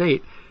across the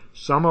state.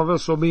 Some of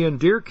us will be in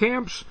deer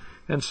camps,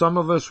 and some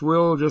of us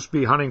will just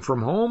be hunting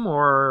from home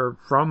or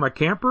from a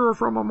camper or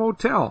from a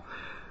motel.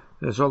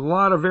 There's a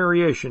lot of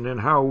variation in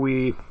how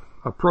we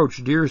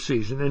approach deer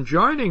season. And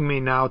joining me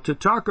now to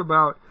talk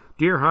about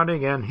deer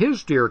hunting and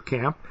his deer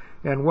camp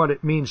and what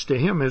it means to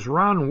him is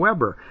Ron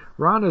Weber.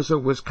 Ron is a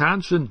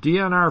Wisconsin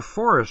DNR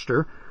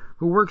forester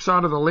who works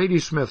out of the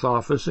Ladysmith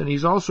office, and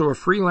he's also a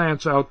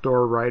freelance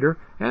outdoor writer,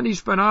 and he's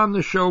been on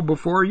the show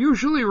before,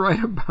 usually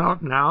right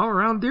about now,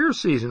 around deer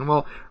season.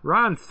 Well,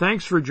 Ron,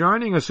 thanks for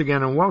joining us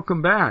again, and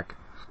welcome back.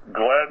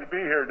 Glad to be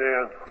here,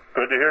 Dan.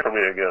 Good to hear from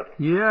you again.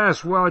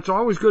 Yes, well, it's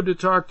always good to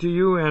talk to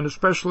you, and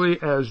especially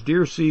as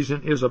deer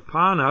season is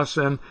upon us,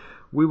 and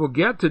we will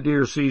get to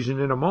deer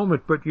season in a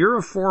moment, but you're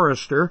a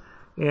forester,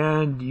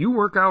 and you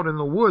work out in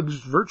the woods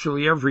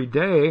virtually every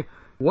day.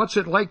 What's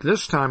it like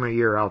this time of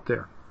year out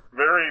there?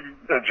 Very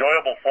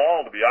enjoyable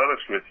fall, to be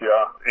honest with you.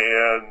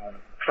 And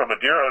from a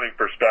deer hunting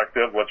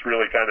perspective, what's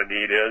really kind of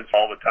neat is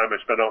all the time I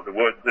spend out in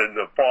the woods. In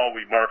the fall,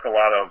 we mark a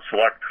lot of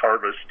select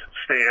harvest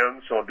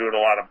stands, so I'm doing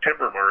a lot of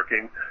timber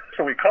marking.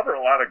 So we cover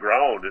a lot of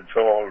ground, and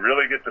so I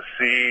really get to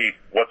see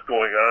what's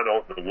going on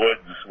out in the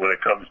woods when it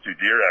comes to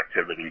deer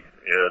activity.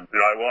 And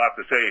I will have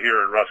to say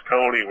here in Russ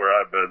County, where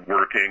I've been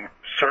working,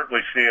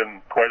 certainly seeing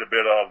quite a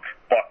bit of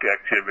buck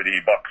activity,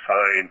 buck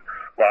sign,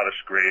 a lot of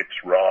scrapes,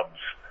 rubs.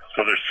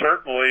 So there's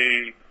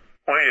certainly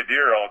plenty of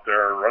deer out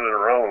there running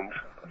around,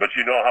 but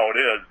you know how it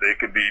is. They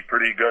can be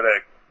pretty good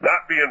at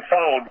not being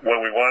found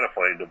when we want to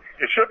find them.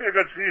 It should be a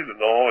good season,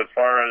 though, as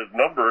far as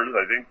numbers.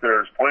 I think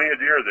there's plenty of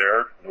deer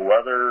there. The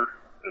weather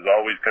is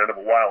always kind of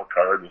a wild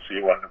card. We'll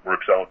see what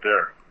works out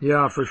there.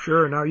 Yeah, for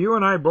sure. Now, you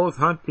and I both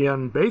hunt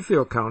in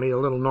Bayfield County, a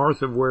little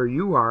north of where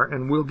you are,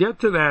 and we'll get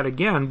to that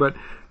again, but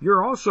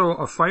you're also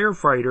a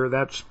firefighter.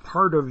 That's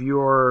part of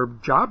your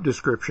job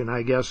description,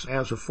 I guess,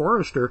 as a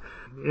forester.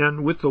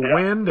 And with the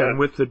wind and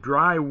with the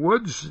dry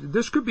woods,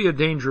 this could be a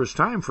dangerous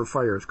time for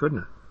fires, couldn't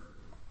it?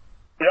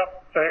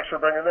 Yep. Thanks for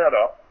bringing that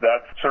up.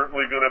 That's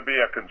certainly going to be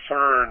a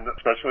concern,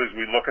 especially as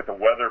we look at the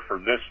weather for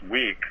this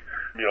week.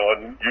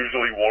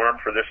 Unusually warm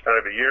for this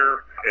time of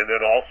year, and then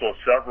also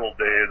several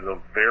days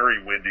of very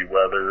windy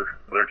weather.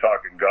 They're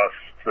talking gusts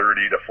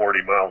 30 to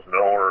 40 miles an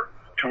hour,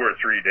 2 or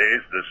 3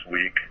 days this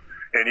week,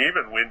 and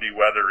even windy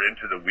weather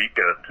into the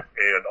weekend,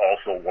 and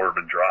also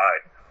warm and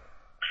dry.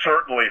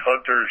 Certainly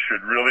hunters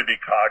should really be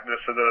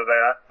cognizant of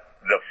that.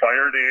 The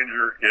fire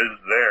danger is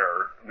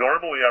there.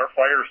 Normally our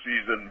fire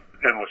season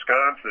in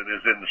Wisconsin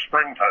is in the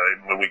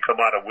springtime when we come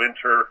out of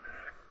winter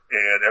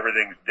and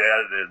everything's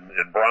dead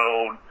and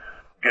brown.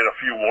 get a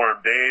few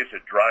warm days,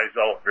 it dries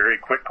out very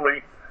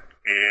quickly,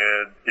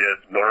 and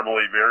it's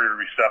normally very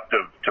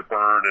receptive to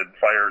burn, and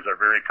fires are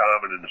very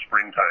common in the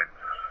springtime.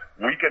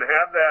 We can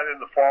have that in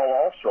the fall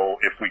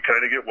also if we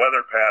kind of get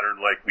weather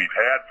pattern like we've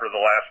had for the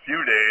last few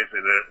days,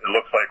 and it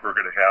looks like we're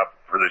going to have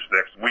for this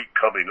next week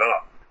coming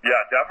up. Yeah,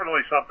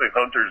 definitely something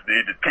hunters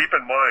need to keep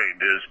in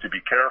mind is to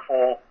be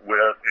careful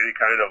with any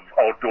kind of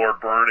outdoor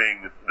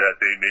burning that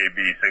they may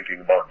be thinking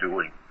about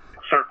doing.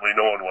 Certainly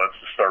no one wants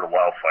to start a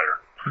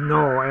wildfire.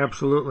 No,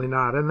 absolutely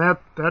not. And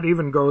that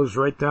even goes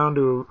right down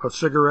to a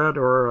cigarette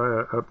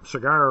or a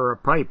cigar or a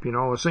pipe. You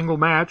know, a single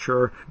match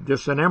or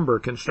just an ember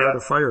can start a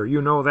fire. You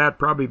know that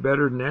probably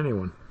better than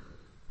anyone.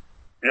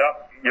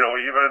 Yep. You know,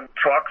 even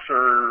trucks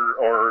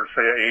or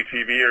say an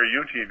ATV or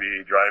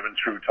UTV driving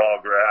through tall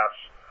grass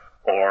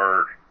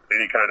or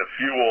any kind of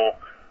fuel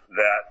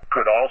that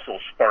could also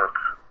spark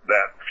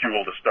that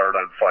fuel to start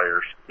on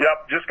fires.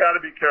 Yep, just got to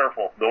be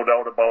careful, no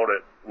doubt about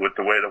it, with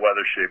the way the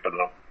weather's shaping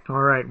up.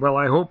 All right, well,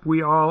 I hope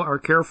we all are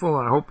careful,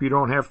 and I hope you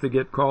don't have to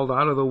get called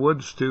out of the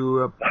woods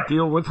to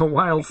deal with a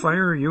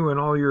wildfire, you and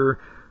all your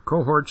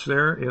cohorts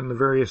there in the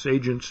various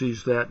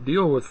agencies that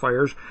deal with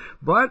fires.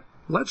 But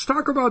let's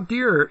talk about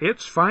deer.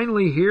 It's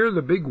finally here,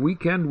 the big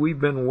weekend we've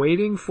been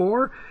waiting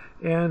for,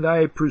 and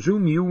I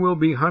presume you will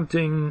be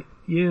hunting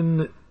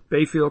in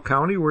Bayfield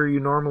County, where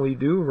you normally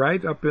do,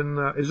 right? Up in,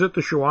 is it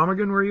the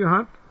Chequamegon where you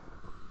hunt?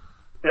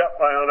 Yep,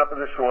 I hunt up in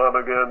the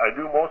Chequamegon. I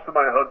do most of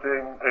my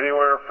hunting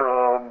anywhere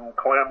from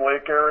Clam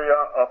Lake area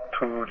up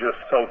to just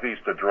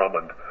southeast of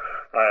Drummond.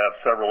 I have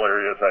several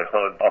areas I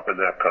hunt up in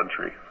that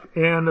country.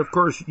 And, of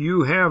course,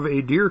 you have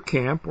a deer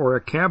camp or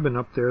a cabin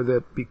up there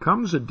that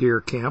becomes a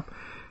deer camp.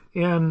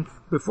 And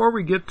before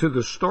we get to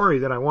the story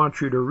that I want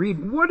you to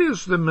read, what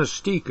is the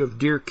mystique of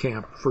deer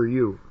camp for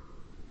you?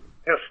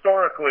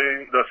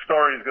 Historically, the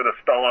story is going to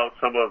spell out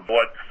some of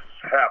what's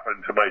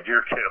happened to my deer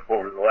camp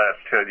over the last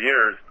 10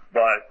 years,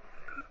 but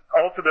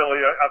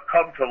ultimately I've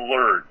come to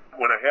learn.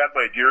 When I had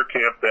my deer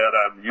camp that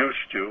I'm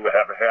used to,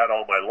 have had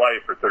all my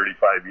life for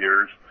 35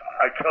 years,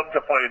 I come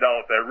to find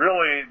out that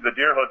really the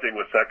deer hunting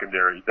was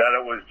secondary, that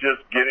it was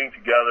just getting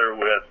together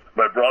with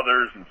my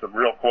brothers and some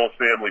real close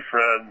family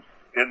friends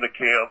in the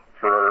camp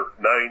for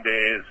 9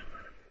 days.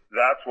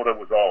 That's what it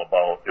was all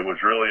about. It was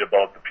really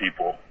about the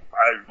people.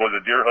 I was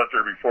a deer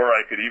hunter before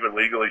I could even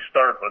legally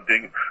start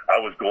hunting.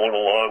 I was going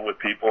along with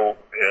people,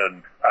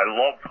 and I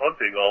loved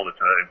hunting all the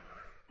time.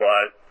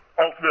 But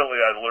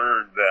ultimately, I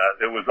learned that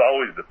it was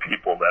always the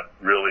people that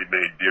really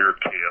made deer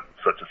camp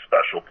such a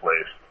special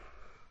place.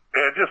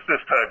 And just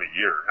this time of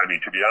year, I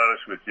mean, to be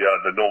honest with you,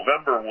 the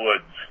November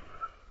woods,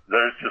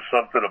 there's just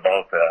something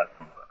about that.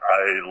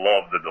 I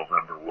love the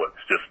November woods,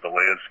 just the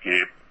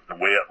landscape, the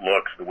way it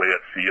looks, the way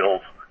it feels,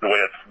 the way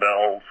it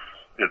smells.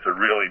 It's a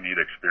really neat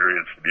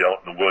experience to be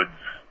out in the woods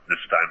this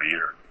time of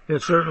year.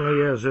 It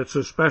certainly is. It's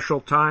a special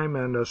time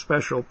and a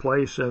special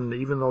place, and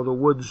even though the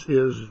woods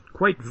is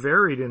quite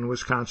varied in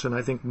Wisconsin,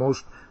 I think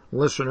most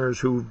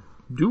listeners who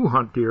do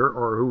hunt deer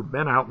or who've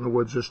been out in the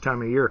woods this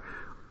time of year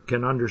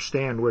can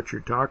understand what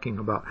you're talking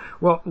about.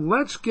 Well,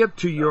 let's get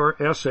to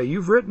your essay.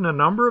 You've written a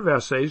number of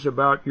essays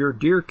about your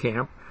deer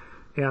camp,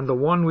 and the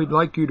one we'd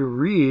like you to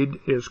read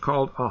is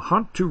called A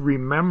Hunt to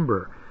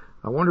Remember.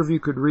 I wonder if you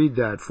could read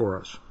that for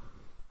us.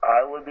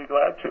 I would be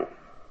glad to.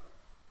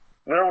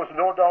 There was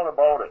no doubt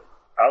about it.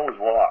 I was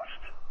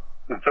lost.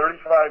 In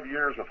 35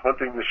 years of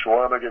hunting the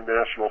Chequamegon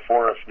National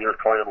Forest near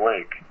Clam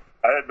Lake,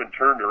 I had been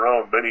turned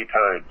around many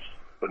times,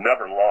 but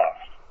never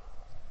lost.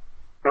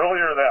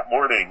 Earlier that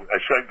morning,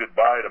 I said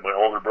goodbye to my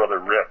older brother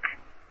Rick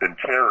and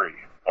Terry,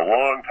 a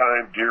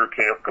longtime deer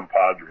camp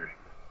compadre.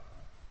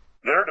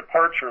 Their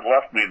departure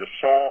left me the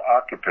sole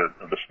occupant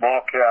of the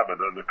small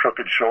cabin on the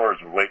crooked shores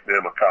of Lake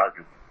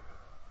Namakogon.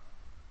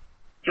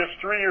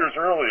 Just 3 years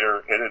earlier,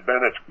 it had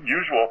been its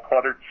usual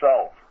cluttered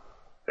self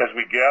as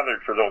we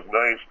gathered for those 9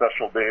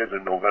 special days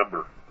in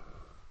November.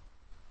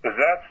 As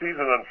that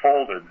season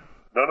unfolded,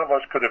 none of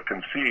us could have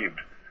conceived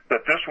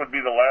that this would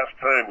be the last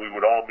time we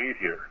would all meet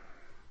here,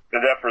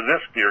 and that for this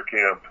deer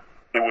camp,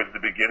 it was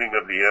the beginning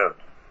of the end.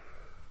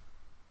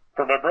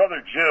 For my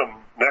brother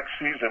Jim, next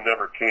season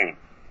never came.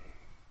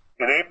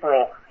 In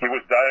April, he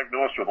was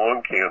diagnosed with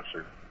lung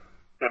cancer,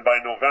 and by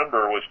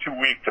November was too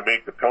weak to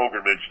make the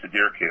pilgrimage to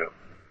deer camp.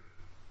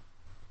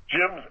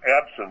 Jim's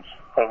absence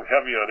hung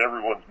heavy on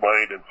everyone's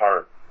mind and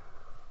heart.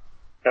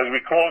 As we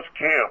closed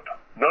camp,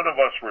 none of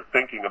us were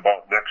thinking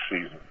about next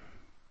season.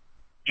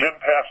 Jim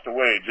passed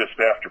away just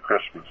after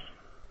Christmas.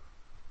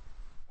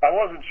 I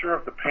wasn't sure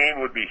if the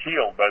pain would be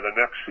healed by the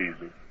next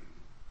season.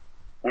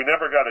 We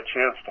never got a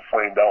chance to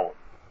find out.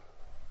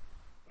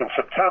 In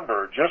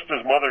September, just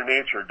as Mother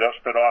Nature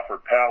dusted off her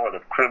palette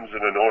of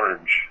crimson and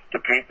orange to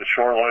paint the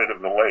shoreline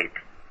of the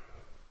lake,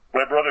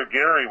 my brother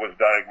Gary was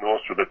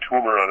diagnosed with a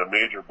tumor on a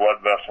major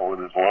blood vessel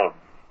in his lung.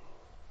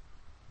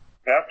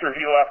 After he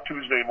left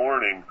Tuesday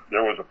morning,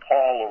 there was a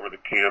pall over the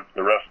camp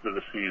the rest of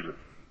the season.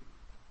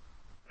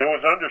 It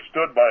was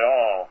understood by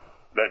all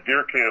that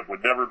deer camp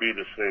would never be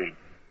the same.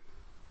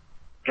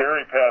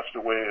 Gary passed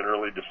away in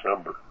early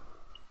December.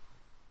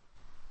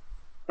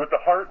 With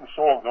the heart and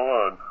soul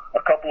gone,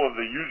 a couple of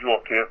the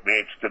usual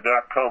campmates did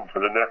not come for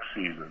the next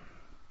season.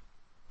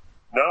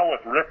 Now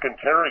with Rick and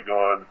Terry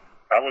gone,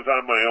 I was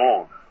on my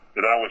own,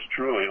 and I was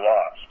truly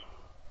lost.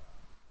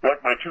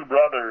 Like my two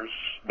brothers,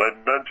 my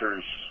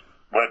mentors,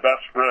 my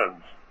best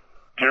friends,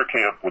 deer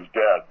camp was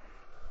dead.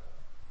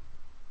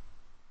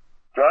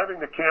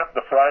 Driving to camp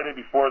the Friday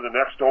before the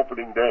next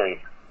opening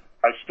day,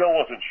 I still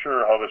wasn't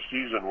sure how the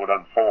season would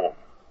unfold.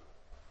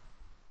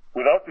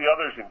 Without the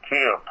others in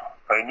camp,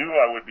 I knew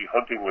I would be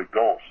hunting with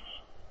ghosts,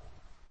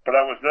 but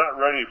I was not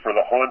ready for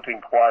the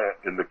haunting quiet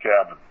in the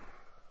cabin.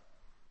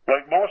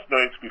 Like most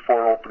nights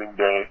before opening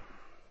day,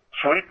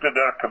 sleep did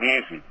not come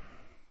easy,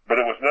 but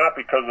it was not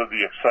because of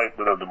the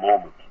excitement of the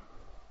moment.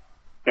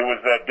 It was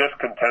that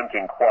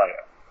discontenting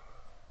quiet.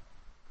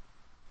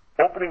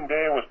 Opening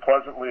day was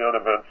pleasantly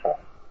uneventful.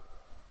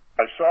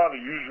 I saw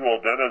the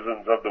usual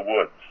denizens of the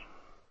woods,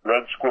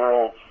 red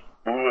squirrels,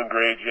 blue and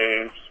gray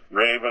jays,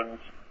 ravens,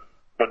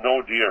 but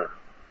no deer.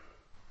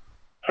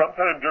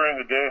 Sometime during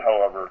the day,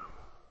 however,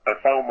 I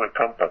found my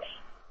compass.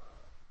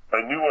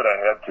 I knew what I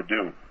had to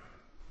do.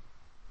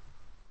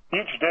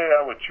 Each day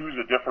I would choose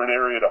a different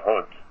area to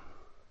hunt.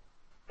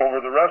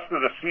 Over the rest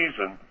of the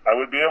season, I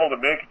would be able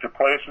to make it to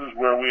places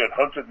where we had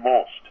hunted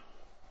most,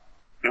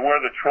 and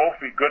where the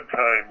trophy good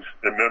times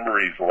and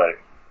memories lay.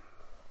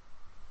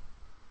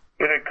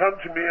 It had come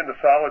to me in the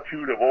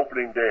solitude of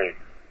opening day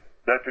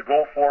that to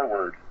go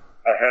forward,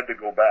 I had to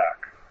go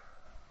back.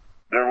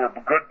 There were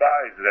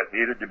goodbyes that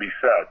needed to be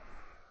said.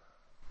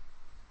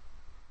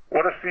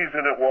 What a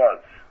season it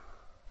was.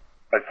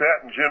 I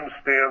sat in Jim's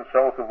stand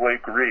south of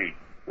Lake Ree,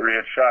 where he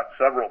had shot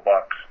several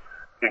bucks,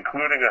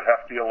 including a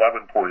hefty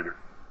 11-pointer.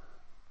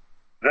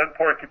 Then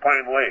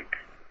Porcupine Lake,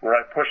 where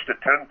I pushed a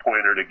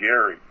 10-pointer to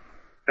Gary,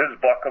 his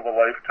buck of a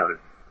lifetime.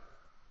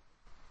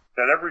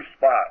 At every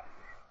spot,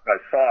 I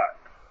thought,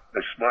 I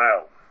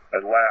smiled,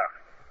 I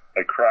laughed,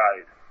 I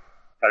cried,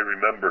 I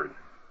remembered.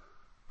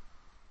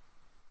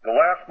 The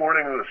last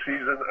morning of the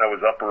season, I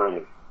was up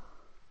early.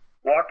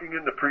 Walking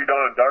into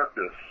pre-dawn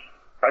darkness,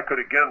 I could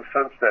again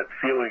sense that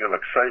feeling of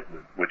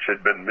excitement which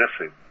had been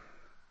missing.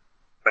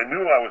 I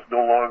knew I was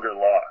no longer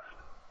lost.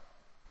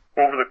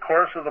 Over the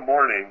course of the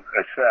morning,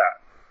 I sat,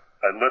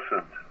 I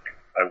listened,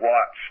 I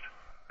watched,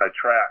 I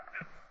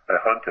tracked, I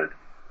hunted.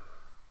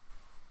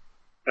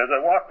 As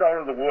I walked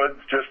out of the woods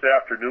just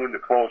after noon to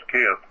close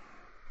camp,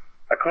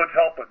 I couldn't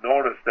help but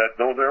notice that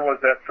though there was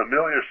that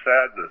familiar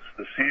sadness,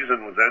 the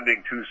season was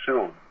ending too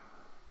soon.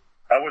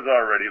 I was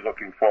already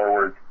looking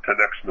forward to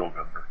next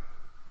November.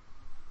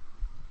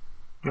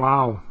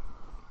 Wow.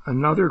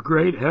 Another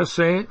great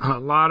essay, a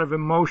lot of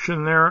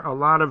emotion there, a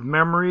lot of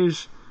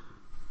memories.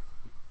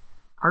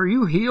 Are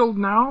you healed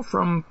now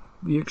from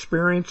the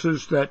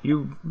experiences that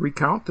you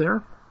recount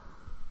there?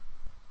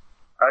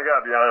 I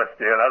gotta be honest,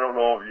 Dan, I don't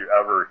know if you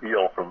ever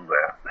heal from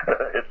that.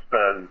 It's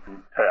been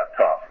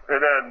tough.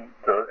 And then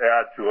to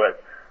add to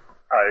it,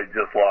 I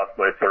just lost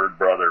my third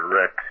brother,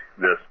 Rick,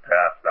 this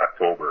past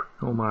October.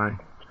 Oh my.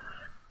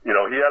 You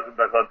know, he hasn't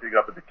been hunting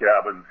up at the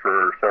cabin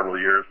for several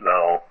years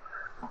now,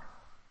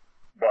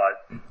 but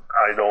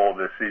I know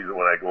this season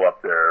when I go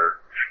up there,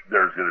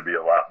 there's going to be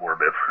a lot more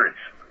memories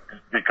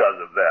because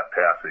of that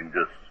passing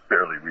just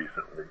fairly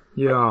recently.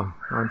 Yeah,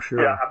 I'm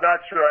sure. Yeah, I'm not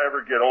sure I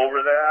ever get over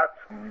that,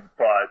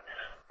 but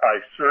I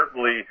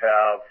certainly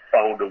have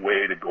found a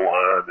way to go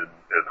on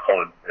and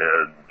hunt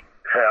and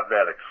have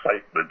that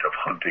excitement of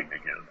hunting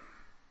again.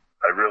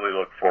 I really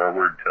look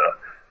forward to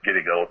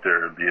getting out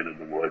there and being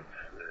in the woods.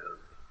 And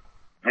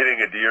getting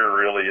a deer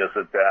really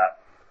isn't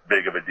that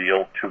big of a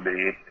deal to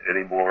me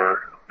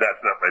anymore.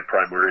 That's not my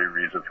primary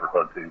reason for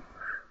hunting.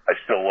 I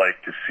still like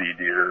to see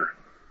deer,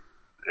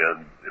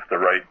 and if the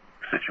right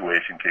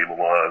situation came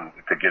along,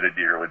 to get a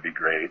deer would be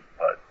great,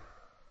 but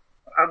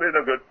I'm in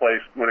a good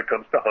place when it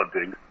comes to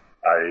hunting.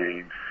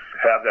 I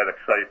have that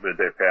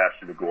excitement, that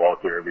passion to go out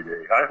there every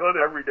day. I hunt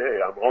every day.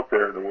 I'm out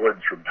there in the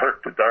woods from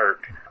dark to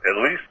dark, at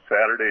least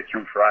Saturday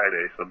through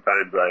Friday.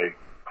 Sometimes I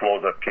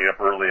close up camp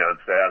early on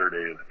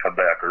Saturday and come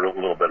back a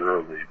little bit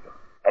early. But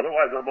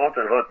otherwise, I'm out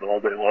there hunting all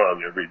day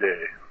long every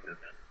day. It's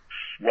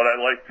what I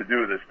like to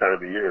do this time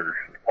of year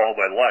all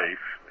my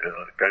life.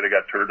 Kind of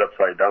got turned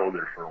upside down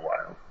there for a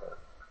while. But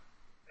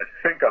I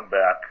think I'm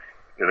back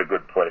in a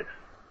good place.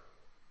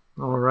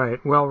 All right.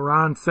 Well,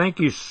 Ron, thank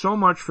you so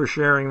much for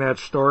sharing that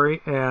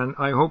story, and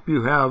I hope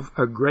you have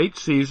a great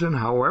season,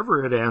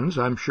 however it ends.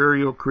 I'm sure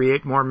you'll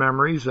create more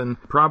memories and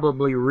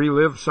probably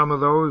relive some of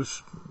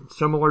those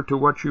similar to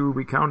what you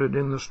recounted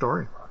in the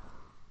story.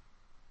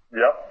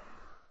 Yep.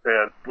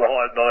 And all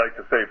I'd like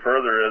to say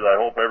further is I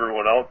hope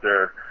everyone out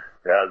there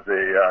has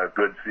a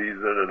good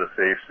season and a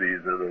safe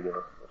season and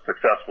a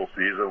successful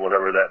season,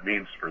 whatever that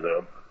means for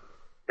them.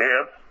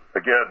 And,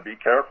 again, be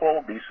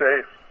careful, be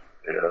safe,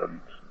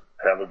 and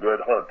have a good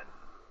hunt.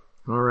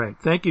 All right.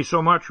 Thank you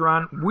so much,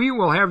 Ron. We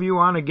will have you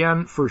on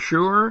again for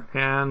sure,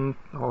 and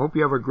I hope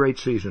you have a great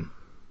season.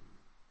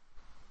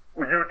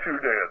 Well, you too,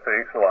 Dan.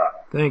 Thanks a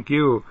lot. Thank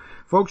you.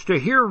 Folks, to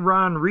hear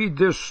Ron read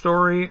this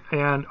story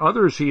and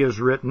others he has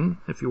written,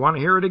 if you want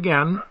to hear it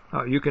again,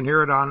 you can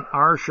hear it on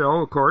our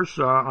show, of course,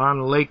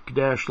 on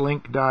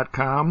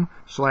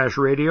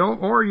lake-link.com/radio,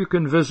 or you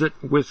can visit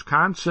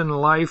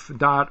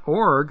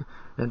wisconsinlife.org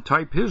and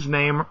type his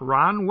name,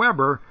 Ron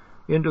Weber,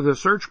 into the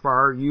search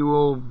bar. You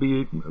will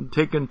be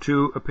taken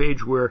to a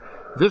page where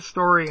this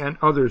story and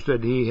others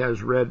that he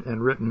has read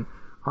and written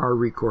are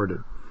recorded.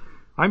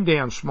 I'm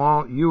Dan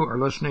Small. You are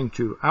listening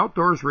to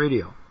Outdoors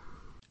Radio.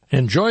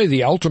 Enjoy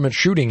the ultimate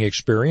shooting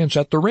experience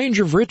at the Range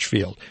of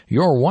Richfield,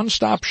 your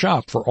one-stop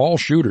shop for all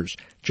shooters.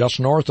 Just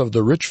north of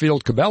the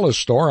Richfield Cabela's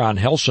store on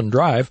Helson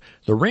Drive,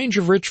 the Range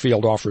of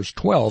Richfield offers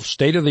 12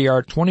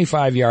 state-of-the-art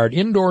 25-yard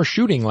indoor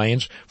shooting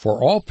lanes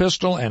for all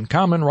pistol and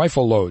common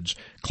rifle loads,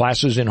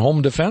 classes in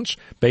home defense,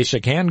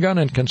 basic handgun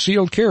and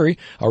concealed carry,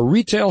 a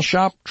retail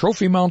shop,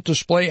 trophy mount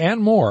display,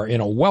 and more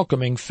in a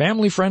welcoming,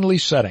 family-friendly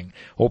setting.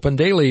 Open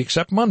daily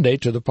except Monday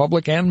to the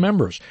public and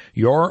members.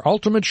 Your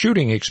ultimate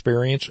shooting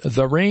experience,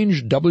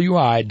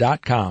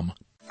 therangewi.com.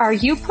 Are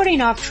you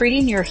putting off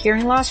treating your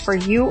hearing loss for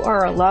you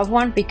or a loved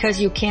one because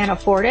you can't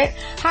afford it?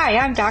 Hi,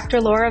 I'm Dr.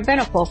 Laura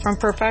Venipal from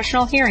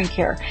Professional Hearing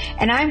Care,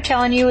 and I'm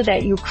telling you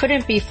that you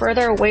couldn't be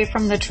further away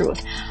from the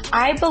truth.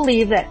 I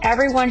believe that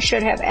everyone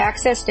should have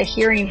access to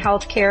hearing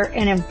health care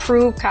and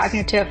improve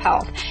cognitive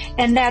health,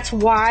 and that's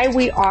why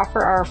we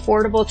offer our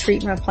affordable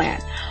treatment plan.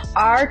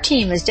 Our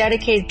team is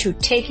dedicated to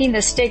taking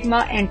the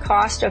stigma and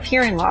cost of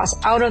hearing loss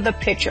out of the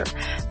picture.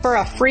 For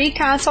a free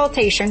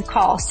consultation,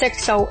 call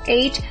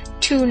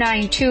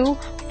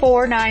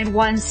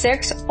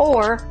 608-292-4916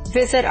 or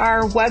visit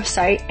our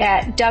website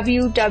at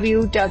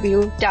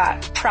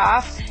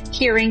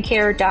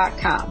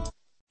www.profhearingcare.com.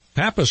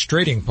 Pappas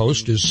Trading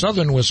Post is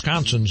southern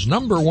Wisconsin's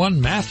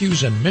 #1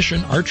 Matthews and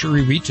Mission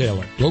archery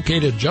retailer.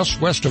 Located just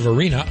west of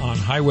Arena on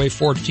Highway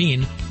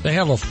 14, they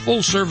have a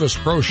full-service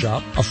pro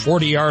shop, a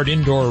 40-yard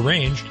indoor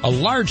range, a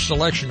large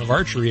selection of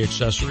archery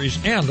accessories,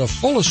 and a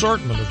full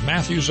assortment of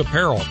Matthews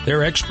apparel.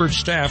 Their expert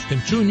staff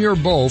can tune your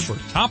bow for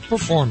top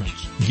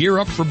performance. Gear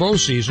up for bow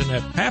season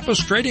at Pappas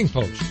Trading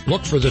Post.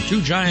 Look for the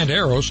 2 giant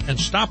arrows and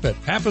stop at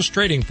Pappas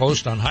Trading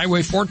Post on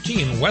Highway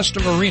 14 west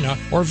of Arena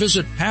or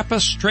visit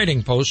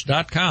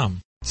pappastradingpost.com.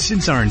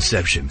 Since our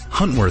inception,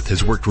 Huntworth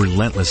has worked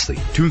relentlessly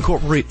to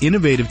incorporate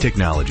innovative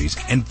technologies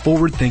and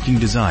forward-thinking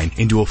design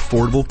into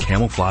affordable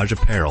camouflage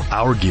apparel.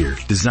 Our gear,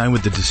 designed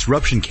with the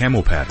Disruption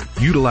Camo pattern,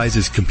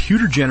 utilizes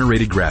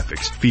computer-generated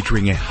graphics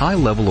featuring a high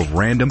level of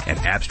random and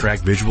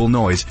abstract visual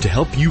noise to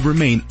help you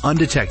remain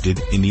undetected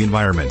in the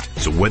environment.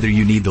 So whether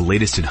you need the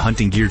latest in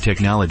hunting gear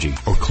technology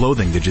or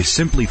clothing that just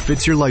simply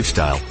fits your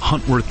lifestyle,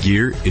 Huntworth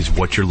gear is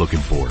what you're looking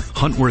for.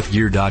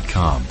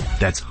 HuntworthGear.com.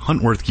 That's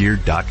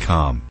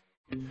HuntworthGear.com.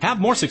 Have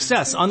more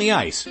success on the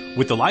ice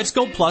with the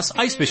LiveScope Plus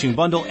Ice Fishing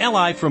Bundle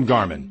LI from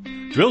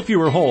Garmin. Drill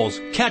fewer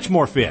holes, catch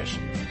more fish.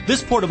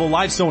 This portable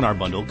live sonar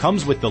bundle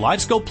comes with the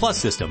LiveScope Plus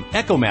system,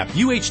 EchoMap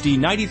UHD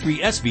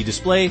 93 SV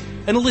display,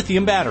 and a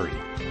lithium battery.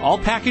 All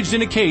packaged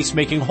in a case,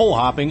 making hole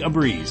hopping a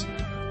breeze.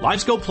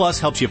 LiveScope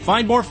Plus helps you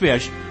find more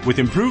fish with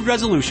improved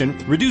resolution,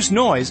 reduced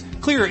noise,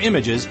 clearer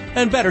images,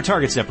 and better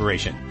target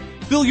separation.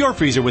 Fill your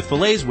freezer with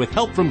fillets with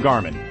help from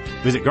Garmin.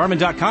 Visit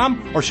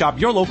Garmin.com or shop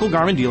your local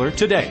Garmin dealer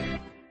today.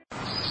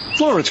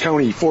 Florence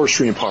County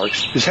Forestry and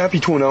Parks is happy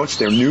to announce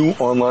their new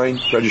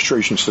online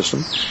registration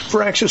system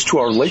for access to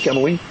our Lake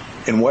Emily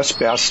and West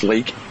Bass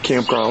Lake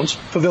campgrounds,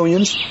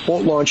 pavilions,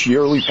 boat launch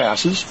yearly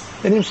passes,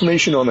 and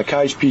information on the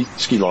Keyes Peak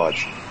Ski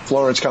Lodge.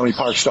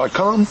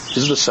 FlorenceCountyParks.com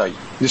is the site.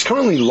 It is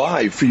currently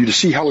live for you to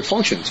see how it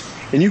functions,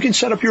 and you can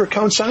set up your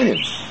account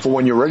sign-in for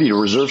when you're ready to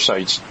reserve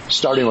sites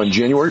starting on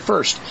January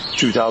 1st,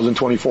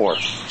 2024.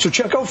 So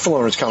check out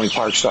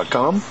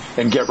FlorenceCountyParks.com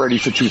and get ready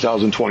for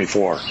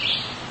 2024.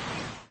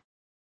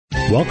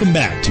 Welcome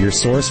back to your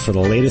source for the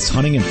latest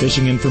hunting and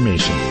fishing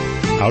information.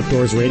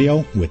 Outdoors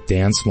Radio with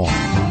Dan Small.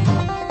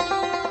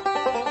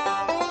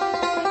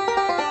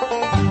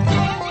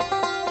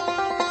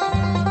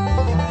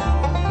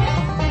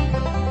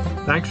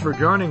 Thanks for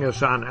joining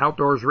us on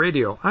Outdoors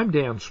Radio. I'm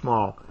Dan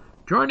Small.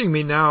 Joining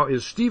me now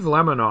is Steve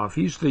Lemanoff.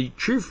 He's the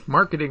Chief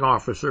Marketing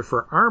Officer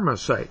for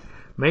Armasight,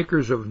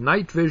 makers of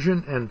night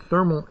vision and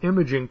thermal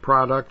imaging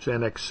products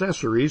and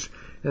accessories,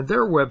 and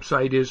their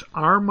website is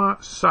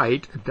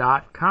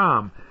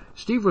armasight.com.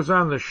 Steve was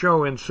on the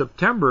show in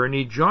September, and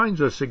he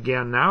joins us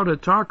again now to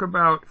talk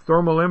about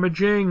thermal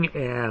imaging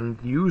and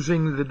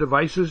using the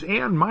devices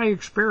and my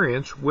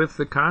experience with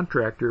the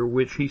contractor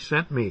which he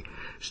sent me.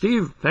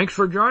 Steve, thanks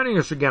for joining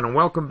us again, and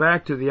welcome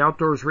back to the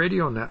Outdoors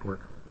Radio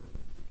Network.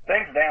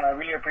 Thanks, Dan. I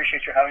really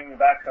appreciate you having me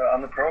back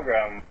on the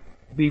program.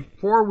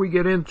 Before we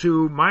get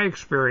into my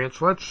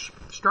experience, let's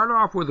start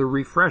off with a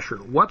refresher.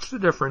 What's the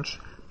difference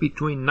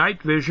between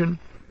night vision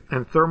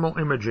and thermal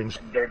imaging?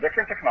 They're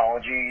different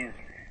technologies.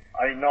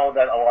 I know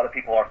that a lot of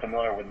people are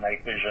familiar with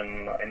night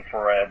vision,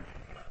 infrared.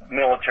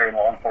 Military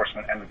law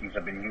enforcement entities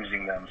have been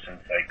using them since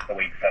like the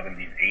late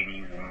 70s,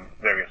 80s in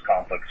various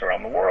conflicts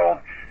around the world.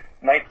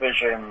 Night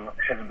vision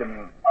has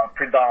been a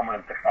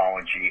predominant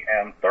technology,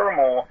 and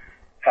thermal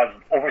has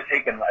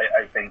overtaken,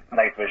 I think,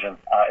 night vision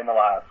in the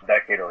last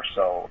decade or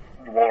so.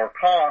 Lower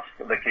cost,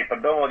 the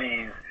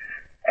capabilities,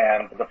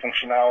 and the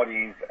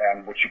functionalities,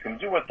 and what you can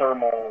do with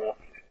thermal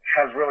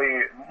has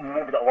really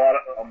moved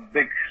a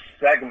big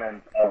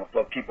segment of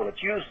the people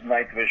that use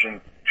night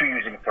vision to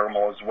using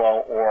thermal as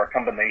well, or a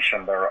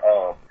combination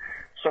thereof.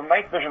 So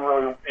night vision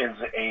really is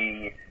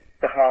a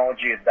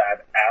technology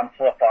that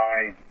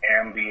amplifies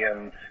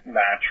ambient,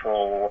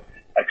 natural,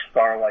 like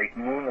starlight,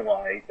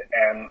 moonlight,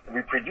 and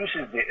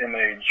reproduces the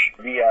image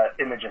via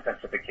image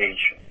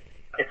intensification.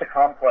 It's a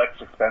complex,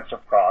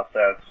 expensive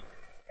process,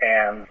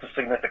 and it's a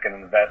significant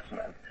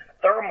investment.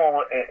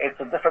 Thermal, it's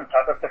a different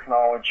type of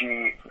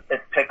technology.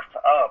 It picks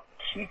up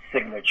heat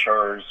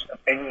signatures,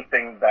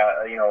 anything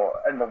that,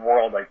 in the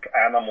world, like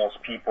animals,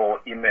 people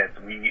emit.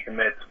 We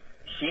emit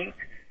heat,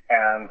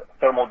 and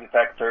thermal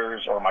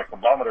detectors or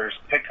microbolometers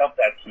pick up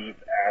that heat,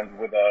 and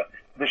with a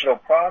digital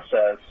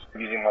process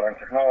using modern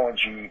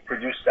technology,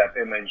 produce that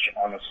image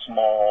on a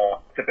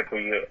small,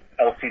 typically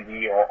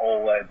LCD or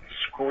OLED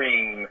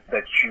screen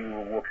that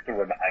you look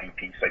through an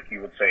eyepiece, like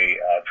you would say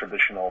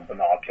traditional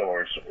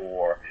binoculars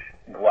or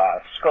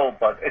glass scope,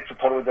 but it's a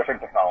totally different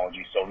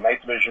technology. So night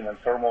vision and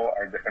thermal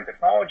are different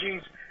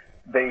technologies.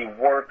 They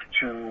work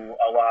to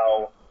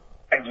allow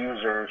end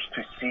users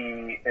to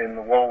see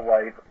in low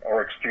light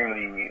or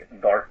extremely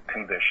dark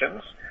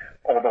conditions,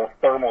 although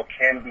thermal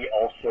can be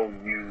also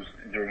used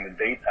during the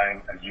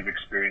daytime, as you've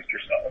experienced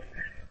yourself.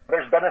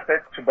 There's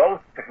benefit to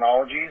both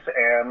technologies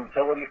and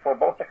utility for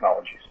both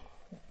technologies.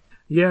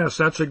 Yes,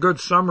 that's a good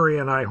summary,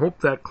 and I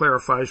hope that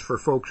clarifies for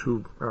folks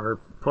who are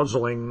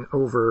puzzling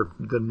over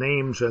the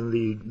names and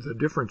the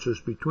differences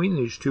between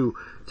these two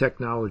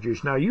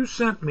technologies. Now, you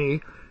sent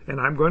me, and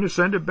I'm going to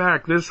send it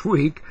back this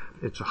week.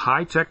 It's a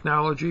high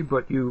technology,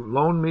 but you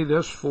loaned me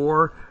this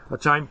for a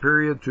time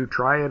period to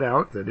try it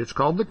out. That it's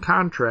called the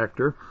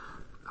Contractor.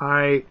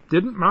 I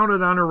didn't mount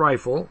it on a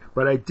rifle,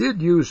 but I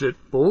did use it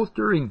both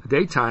during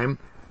daytime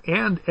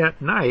and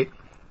at night,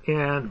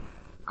 and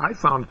I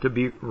found it to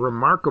be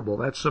remarkable.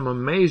 That's some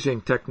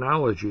amazing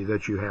technology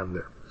that you have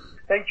there.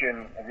 Thank you,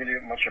 and I really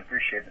much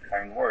appreciate the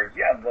kind words.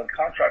 Yeah, the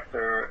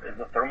Contractor is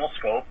a thermal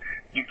scope.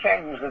 You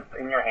can use it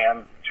in your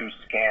hand to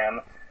scan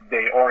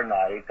day or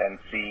night and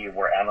see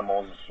where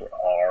animals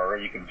are.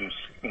 You can do,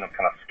 kind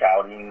of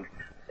scouting.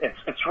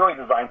 It's really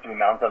designed to be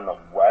mounted on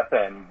a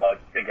weapon,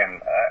 but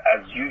again,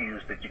 as you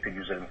used it, you could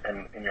use it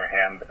in your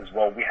hand as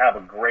well. We have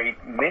a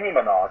great mini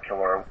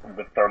binocular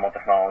with thermal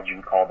technology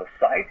called the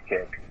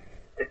Sidekick.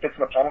 It fits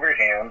in the palm of your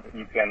hand.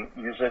 You can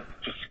use it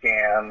to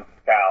scan,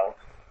 scout.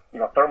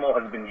 Thermal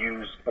has been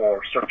used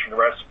for search and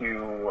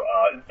rescue,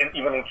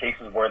 even in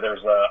cases where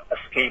there's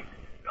escaped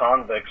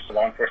convicts.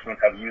 Law enforcement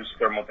have used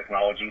thermal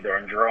technology either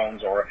in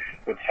drones or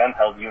with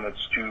handheld units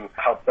to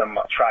help them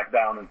track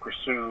down and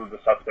pursue the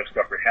suspects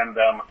to apprehend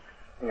them.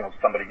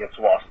 Somebody gets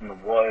lost in the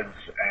woods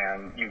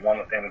and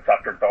it's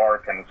after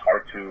dark and it's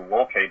hard to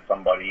locate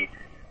somebody.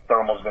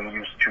 Thermal's been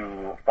used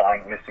to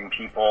find missing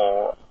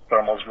people.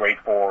 Thermal's great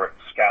for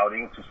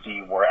scouting to see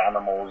where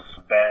animals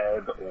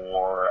bed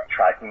or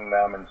tracking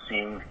them and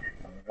seeing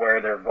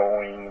where they're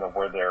going,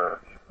 where they're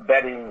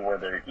bedding, where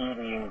they're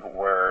eating,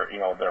 where,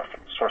 their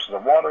sources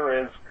of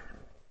water is.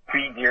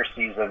 Pre-deer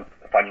season,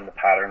 finding the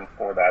pattern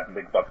for that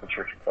big buck that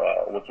you're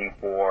looking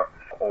for,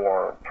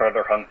 or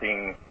predator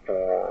hunting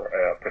for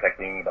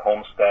protecting the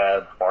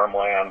homestead,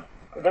 farmland.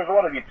 There's a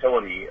lot of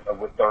utility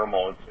with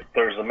thermal.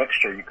 There's a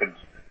mixture. You could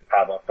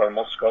have a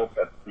thermal scope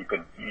that you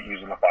could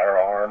use in a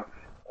firearm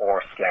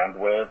or scanned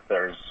with.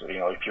 There's,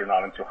 if you're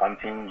not into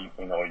hunting,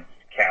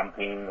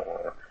 camping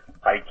or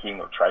hiking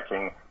or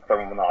trekking,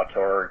 thermal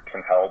binocular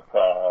can help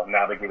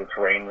navigate the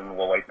terrain in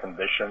low light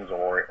conditions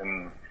or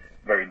in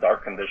very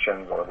dark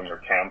conditions, or when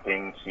you're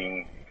camping,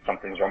 seeing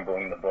something's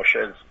rumbling in the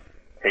bushes,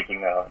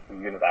 taking a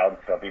unit out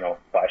instead of,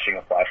 flashing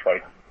a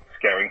flashlight,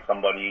 scaring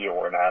somebody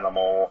or an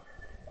animal,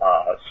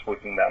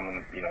 spooking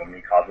them, and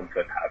may cause them to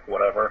attack,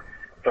 whatever.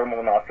 Thermal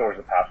binocular is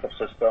a passive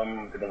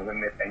system. It doesn't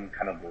emit any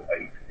kind of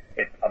light.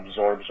 It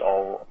absorbs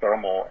all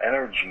thermal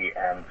energy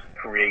and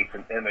creates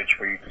an image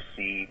for you to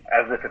see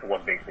as if it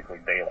was basically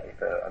daylight.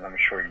 And I'm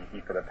sure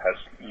you could attest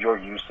your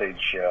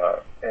usage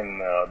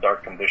in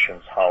dark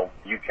conditions, how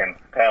you can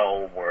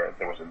tell where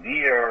there was a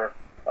deer,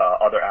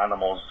 other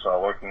animals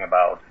lurking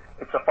about.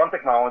 It's a fun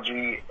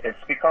technology. It's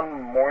become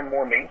more and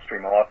more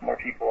mainstream. A lot more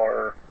people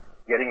are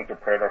getting into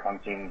predator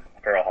hunting,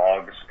 feral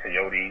hogs,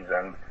 coyotes,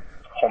 and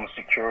home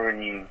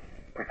security,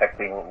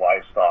 protecting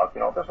livestock.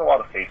 There's a lot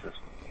of cases.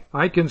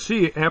 I can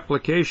see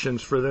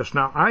applications for this.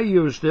 Now, I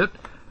used it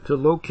to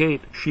locate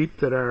sheep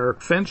that are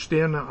fenced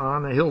in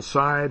on a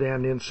hillside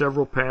and in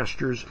several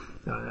pastures.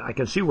 I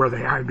can see where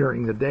they are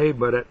during the day,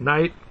 but at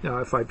night,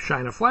 if I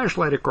shine a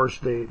flashlight, of course,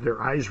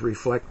 their eyes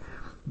reflect.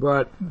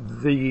 But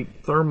the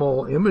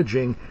thermal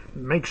imaging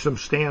makes them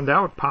stand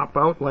out, pop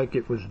out like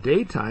it was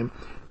daytime.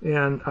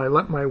 And I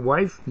let my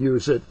wife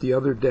use it the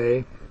other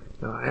day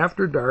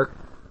after dark.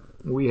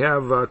 We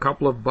have a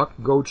couple of buck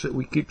goats that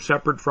we keep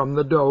separate from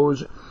the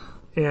does.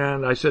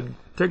 And I said,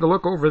 take a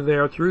look over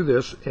there through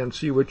this and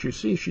see what you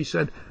see. She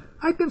said,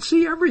 I can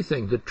see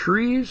everything. The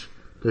trees,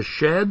 the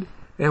shed,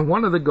 and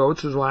one of the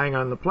goats is lying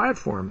on the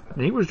platform.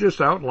 And he was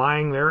just out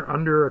lying there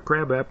under a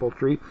crabapple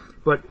tree,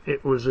 but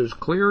it was as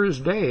clear as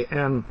day.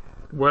 And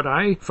what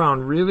I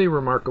found really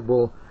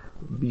remarkable,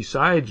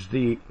 besides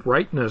the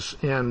brightness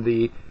and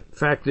the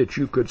fact that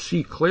you could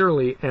see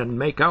clearly and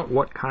make out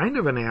what kind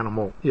of an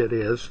animal it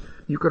is,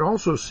 you could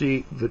also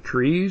see the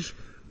trees.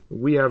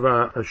 We have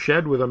a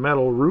shed with a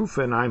metal roof,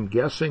 and I'm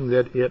guessing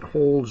that it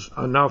holds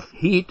enough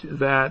heat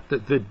that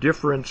the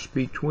difference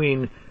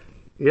between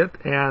it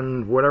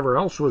and whatever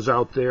else was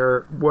out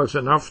there was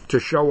enough to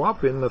show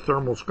up in the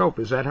thermal scope.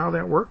 Is that how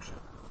that works?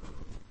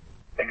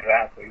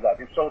 Exactly.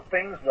 So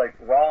things like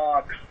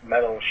rocks,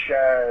 metal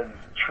sheds,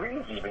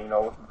 trees even,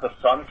 the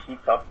sun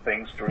heats up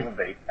things during the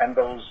day, and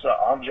those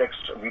objects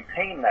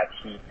retain that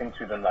heat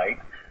into the night,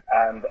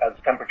 and as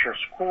temperatures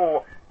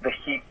cool, the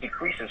heat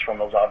decreases from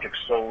those objects.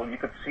 So you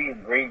could see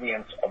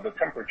gradients of the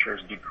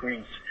temperatures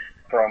decrease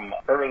from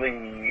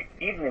early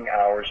evening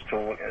hours to,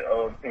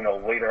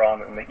 later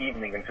on in the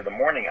evening into the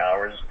morning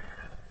hours.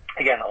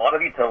 Again, a lot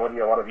of utility,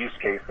 a lot of use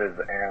cases,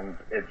 and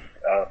it's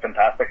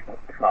fantastic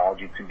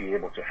technology to be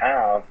able to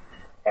have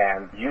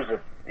and use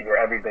it in your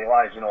everyday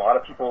lives. A lot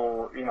of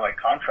people, like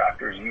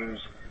contractors, use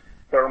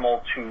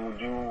thermal to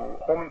do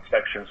home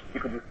inspections. You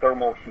could do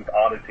thermal heat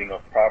auditing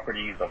of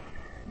properties, of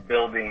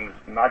buildings,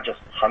 not just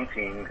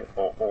hunting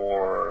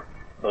or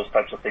those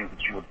types of things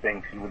that you would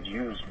think you would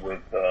use with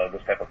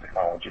this type of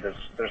technology.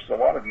 There's a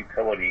lot of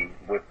utility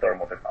with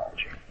thermal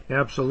technology.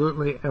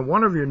 Absolutely. And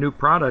one of your new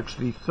products,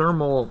 the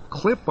thermal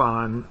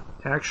clip-on,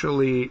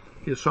 actually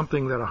is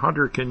something that a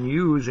hunter can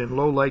use in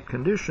low light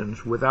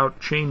conditions without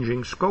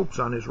changing scopes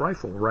on his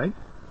rifle, right?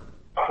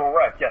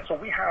 Correct, yeah. So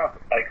we have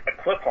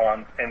a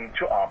clip-on in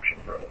two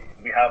options, really.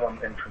 We have them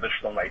in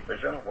traditional night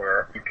vision,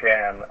 where you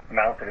can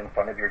mount it in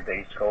front of your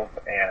day scope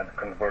and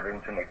convert it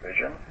into night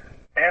vision.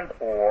 And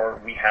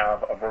or we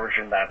have a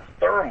version that's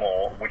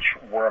thermal, which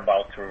we're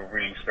about to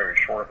release very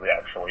shortly,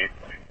 actually,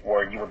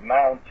 where you would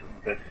mount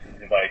this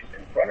device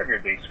in front of your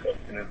day scope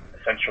and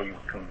essentially you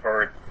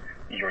convert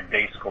your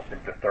day scope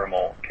into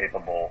thermal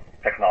capable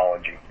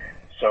technology.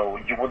 So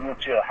you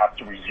wouldn't have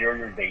to re-zero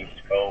your day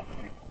scope.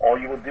 All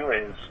you would do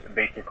is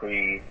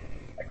basically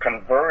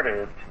convert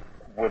it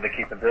with the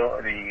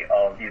capability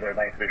of either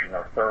night vision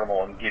or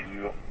thermal and give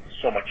you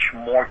so much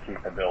more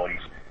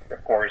capabilities.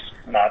 Of course,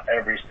 not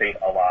every state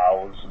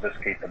allows this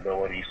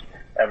capabilities.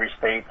 Every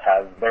state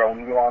has their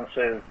own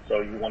nuances, so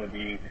you want to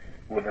be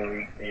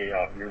within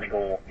your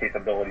legal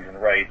capabilities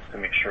and rights to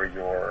make sure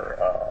you're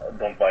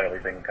don't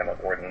violate any kind of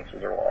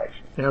ordinances or laws.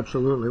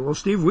 Absolutely. Well,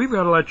 Steve, we've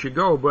got to let you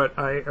go, but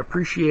I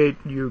appreciate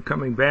you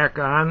coming back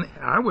on.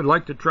 I would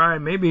like to try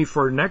maybe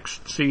for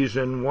next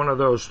season one of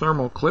those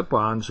thermal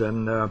clip-ons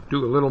and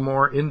do a little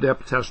more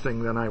in-depth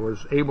testing than I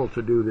was able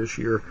to do this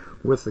year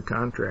with the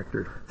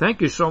contractor.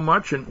 Thank you so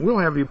much, and we'll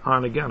have you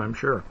on again, I'm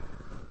sure.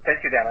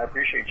 Thank you, Dan. I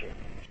appreciate you.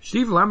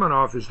 Steve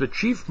Lemanoff is the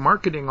Chief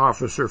Marketing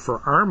Officer for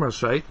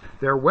ArmaSite.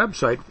 Their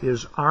website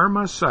is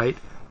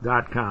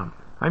armasite.com.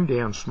 I'm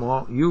Dan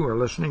Small. You are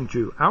listening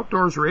to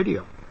Outdoors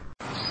Radio.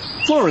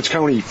 Florence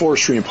County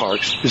Forestry and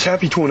Parks is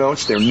happy to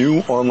announce their new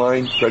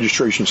online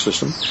registration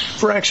system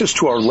for access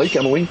to our Lake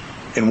Emily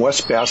and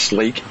West Bass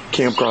Lake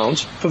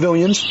campgrounds,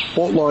 pavilions,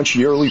 boat launch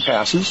yearly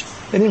passes,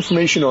 and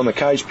information on the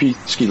Keyes Peak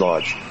Ski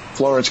Lodge.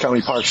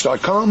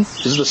 FlorenceCountyParks.com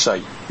is the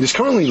site. It is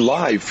currently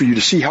live for you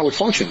to see how it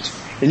functions,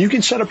 and you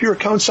can set up your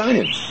account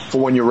sign-in for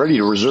when you're ready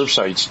to reserve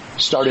sites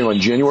starting on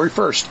January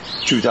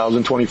 1st,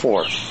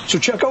 2024. So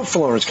check out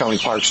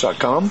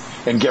FlorenceCountyParks.com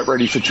and get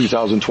ready for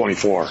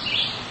 2024.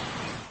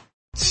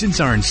 Since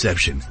our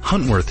inception,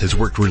 Huntworth has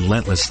worked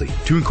relentlessly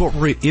to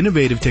incorporate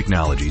innovative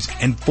technologies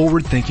and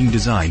forward-thinking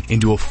design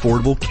into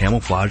affordable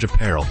camouflage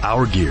apparel.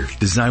 Our gear,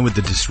 designed with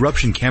the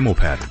disruption camo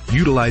pattern,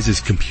 utilizes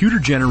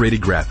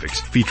computer-generated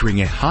graphics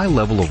featuring a high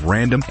level of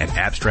random and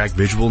abstract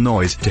visual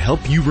noise to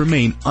help you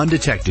remain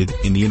undetected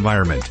in the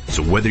environment.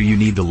 So whether you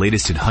need the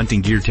latest in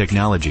hunting gear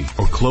technology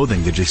or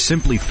clothing that just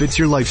simply fits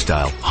your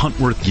lifestyle,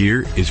 Huntworth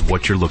gear is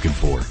what you're looking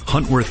for.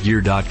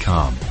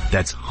 HuntworthGear.com.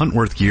 That's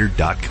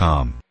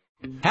HuntworthGear.com.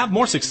 Have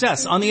more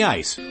success on the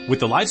ice with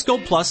the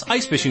LiveScope Plus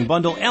Ice Fishing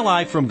Bundle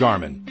Li from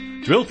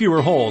Garmin. Drill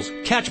fewer holes,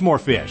 catch more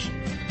fish.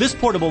 This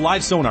portable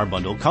live sonar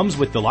bundle comes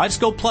with the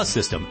LiveScope Plus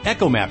system,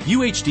 EchoMap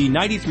UHD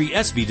 93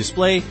 SV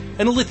display,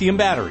 and a lithium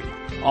battery.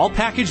 All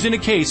packaged in a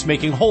case,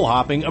 making hole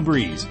hopping a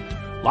breeze.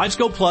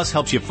 LiveScope Plus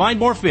helps you find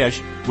more fish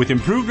with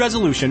improved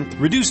resolution,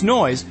 reduced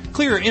noise,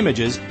 clearer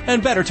images,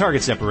 and better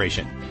target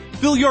separation.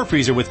 Fill your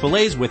freezer with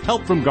fillets with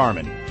help from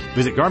Garmin.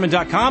 Visit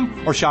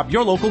Garmin.com or shop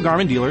your local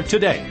Garmin dealer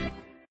today.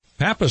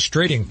 Pappas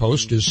Trading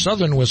Post is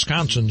southern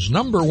Wisconsin's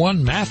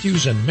 #1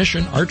 Matthews and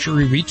Mission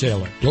archery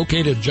retailer.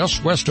 Located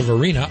just west of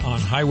Arena on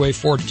Highway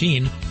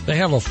 14, they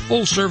have a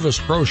full-service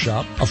pro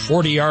shop, a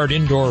 40-yard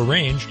indoor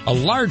range, a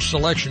large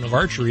selection of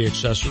archery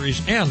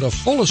accessories, and a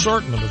full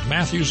assortment of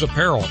Matthews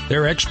apparel.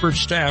 Their expert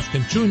staff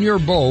can tune your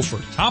bow for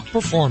top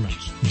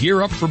performance.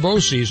 Gear up for bow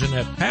season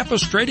at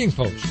Pappas Trading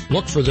Post.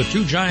 Look for the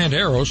 2 giant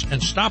arrows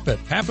and stop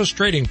at Pappas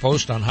Trading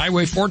Post on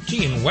Highway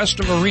 14 west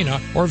of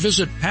Arena or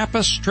visit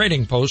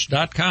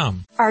pappastradingpost.com.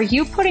 lake.com. Are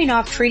you putting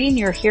off treating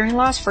your hearing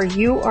loss for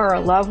you or a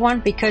loved one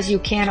because you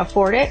can't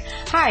afford it?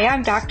 Hi,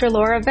 I'm Dr.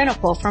 Laura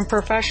Venipal from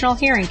Professional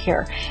Hearing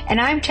Care, and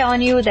I'm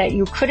telling you that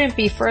you couldn't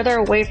be further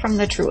away from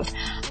the truth.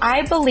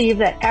 I believe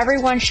that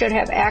everyone should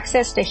have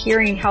access to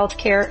hearing health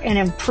care and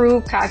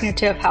improve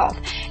cognitive health,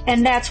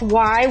 and that's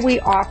why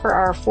we offer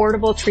our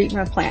affordable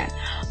treatment plan.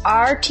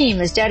 Our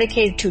team is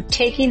dedicated to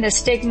taking the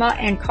stigma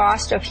and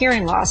cost of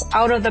hearing loss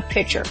out of the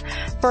picture.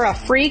 For a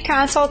free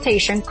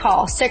consultation,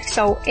 call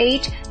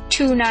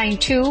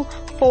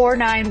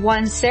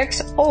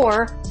 608-292-4916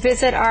 or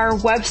visit our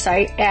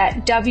website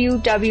at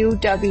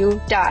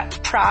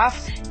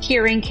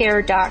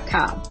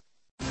www.profhearingcare.com.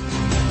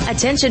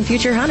 Attention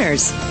future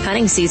hunters.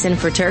 Hunting season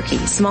for turkey,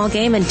 small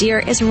game, and deer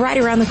is right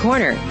around the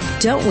corner.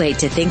 Don't wait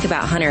to think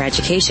about hunter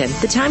education.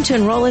 The time to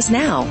enroll is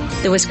now.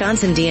 The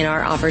Wisconsin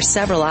DNR offers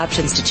several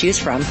options to choose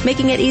from,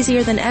 making it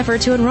easier than ever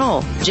to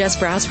enroll. Just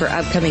browse for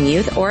upcoming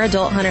youth or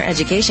adult hunter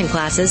education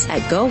classes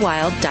at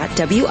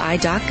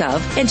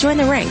gowild.wi.gov and join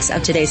the ranks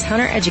of today's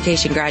hunter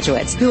education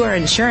graduates who are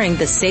ensuring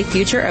the safe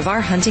future of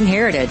our hunting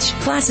heritage.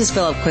 Classes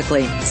fill up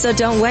quickly, so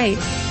don't wait.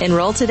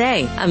 Enroll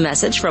today. A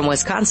message from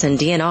Wisconsin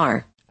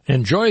DNR.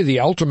 Enjoy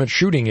the ultimate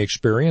shooting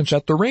experience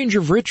at the Range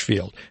of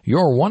Richfield,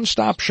 your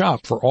one-stop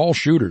shop for all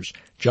shooters.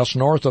 Just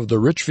north of the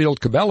Richfield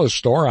Cabela's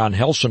store on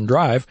Helson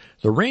Drive,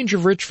 the Range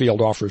of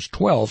Richfield offers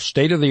 12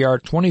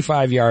 state-of-the-art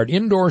 25-yard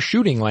indoor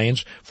shooting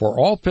lanes for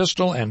all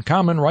pistol and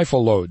common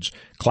rifle loads.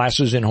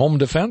 Classes in home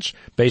defense,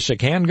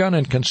 basic handgun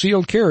and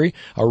concealed carry,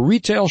 a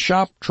retail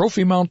shop,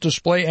 trophy mount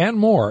display, and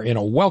more in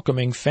a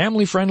welcoming,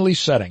 family-friendly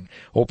setting.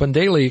 Open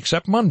daily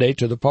except Monday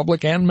to the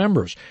public and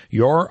members.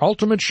 Your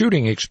ultimate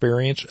shooting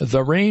experience,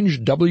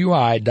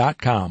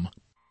 therangewi.com.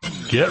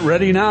 Get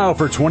ready now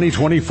for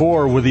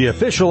 2024 with the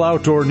official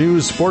Outdoor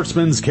News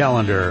Sportsman's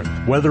Calendar.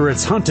 Whether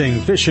it's hunting,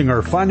 fishing,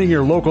 or finding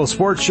your local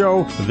sports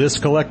show, this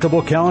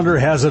collectible calendar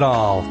has it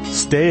all.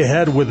 Stay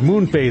ahead with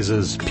moon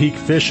phases, peak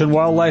fish and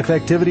wildlife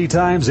activity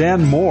times,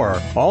 and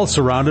more. All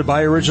surrounded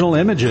by original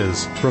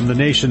images from the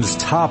nation's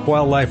top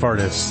wildlife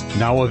artists.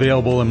 Now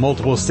available in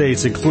multiple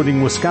states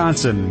including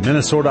Wisconsin,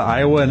 Minnesota,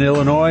 Iowa, and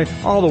Illinois,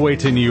 all the way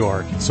to New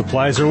York.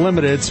 Supplies are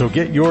limited, so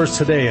get yours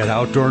today at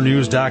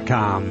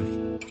OutdoorNews.com.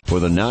 For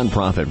the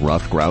nonprofit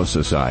Ruffed Grouse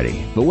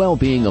Society, the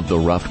well-being of the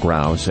ruffed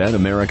grouse and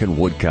American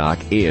woodcock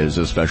is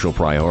a special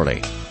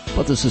priority.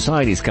 But the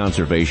Society's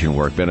conservation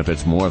work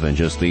benefits more than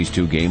just these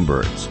two game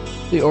birds.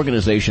 The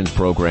organization's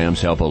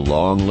programs help a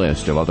long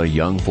list of other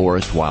young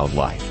forest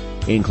wildlife,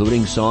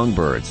 including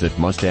songbirds that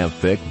must have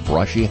thick,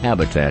 brushy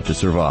habitat to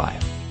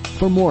survive.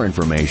 For more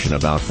information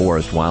about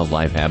forest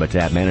wildlife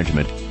habitat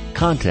management,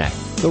 contact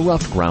the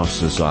Ruffed Grouse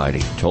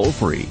Society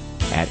toll-free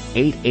at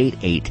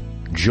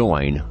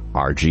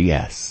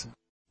 888-JOIN-RGS.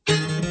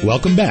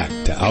 Welcome back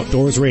to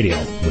Outdoors Radio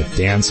with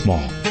Dan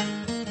Small.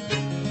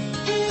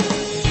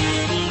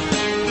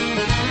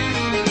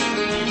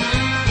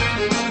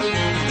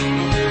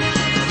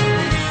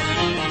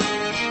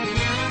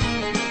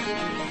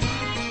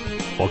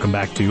 Welcome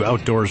back to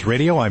Outdoors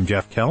Radio. I'm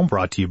Jeff Kelm,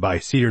 brought to you by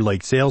Cedar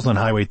Lake Sales on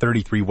Highway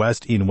 33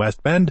 West in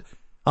West Bend,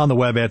 on the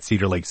web at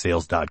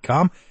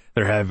cedarlakesales.com.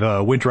 They have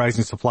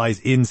winterizing supplies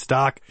in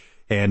stock,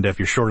 and if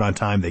you're short on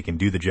time, they can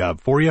do the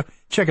job for you.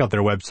 Check out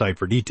their website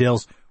for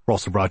details. We're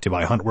also brought to you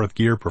by Huntworth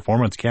Gear,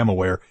 performance camo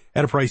wear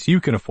at a price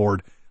you can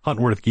afford,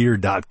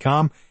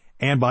 huntworthgear.com,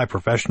 and by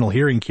Professional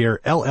Hearing Care,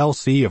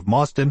 LLC of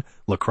Mauston,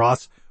 La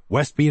Crosse,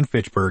 Westby, and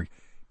Fitchburg,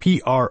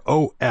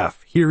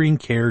 PROF,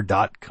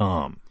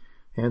 hearingcare.com.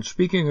 And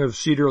speaking of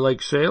Cedar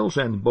Lake Sales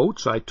and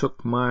boats, I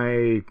took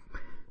my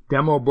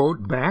demo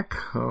boat back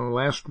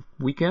last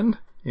weekend,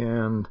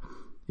 and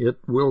it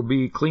will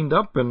be cleaned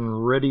up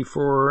and ready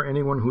for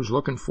anyone who's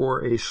looking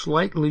for a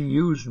slightly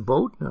used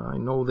boat. I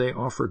know they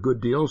offer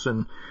good deals,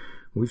 and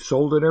we've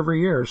sold it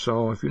every year.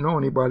 So if you know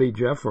anybody,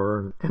 Jeff,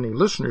 or any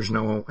listeners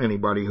know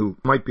anybody who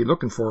might be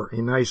looking for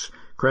a nice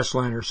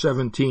Crestliner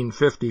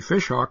 1750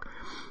 Fishhawk,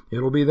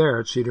 it'll be there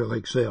at Cedar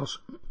Lake Sales.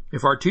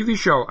 If our TV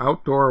show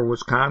Outdoor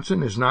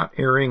Wisconsin is not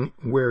airing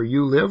where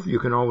you live, you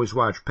can always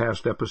watch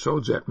past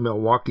episodes at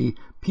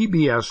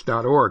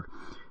MilwaukeePBS.org.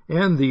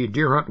 And the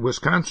Deer Hunt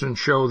Wisconsin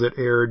show that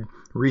aired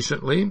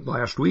recently,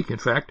 last week in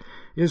fact,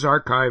 is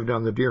archived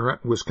on the Deer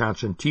Hunt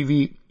Wisconsin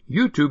TV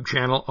YouTube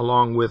channel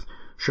along with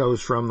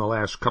shows from the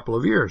last couple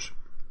of years.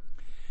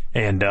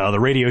 And the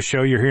radio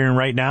show you're hearing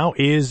right now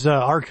is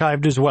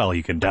archived as well.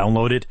 You can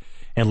download it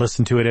and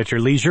listen to it at your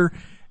leisure.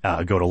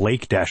 Go to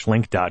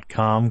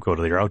lake-link.com, go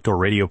to your outdoor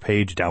radio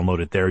page, download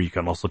it there. You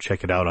can also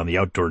check it out on the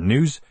Outdoor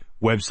News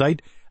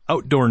website,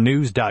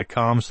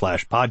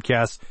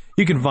 outdoornews.com/podcasts.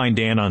 You can find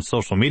Dan on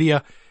social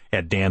media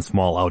at Dan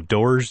Small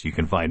Outdoors. You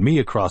can find me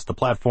across the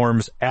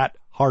platforms at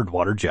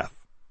Hardwater Jeff.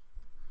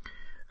 A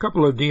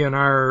couple of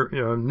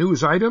DNR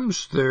news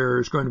items.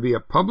 There's going to be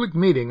a public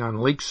meeting on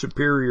Lake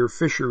Superior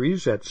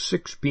fisheries at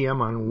 6 p.m.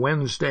 on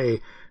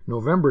Wednesday,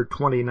 November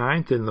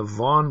 29th in the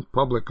Vaughan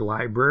Public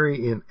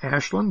Library in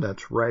Ashland.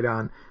 That's right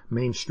on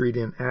Main Street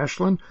in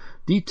Ashland.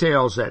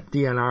 Details at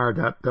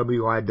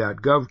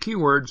dnr.wi.gov.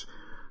 Keywords,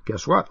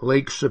 guess what?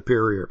 Lake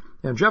Superior.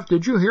 And Jeff,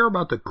 did you hear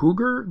about the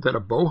cougar that a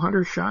bow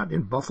hunter shot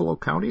in Buffalo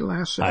County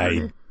last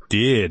Saturday? I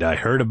did. I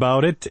heard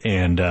about it,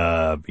 and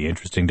be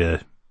interesting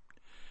to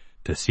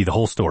see the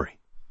whole story.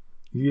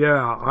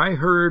 Yeah, I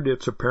heard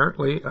it's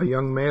apparently a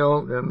young male,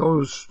 and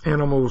those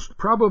animals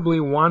probably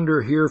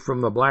wander here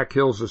from the Black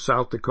Hills of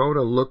South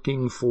Dakota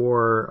looking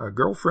for a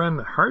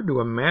girlfriend. Hard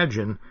to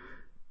imagine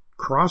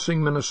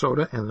crossing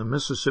Minnesota and the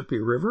Mississippi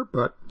River,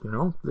 but,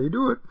 they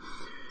do it.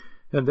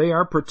 And they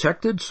are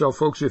protected, so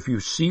folks, if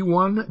you see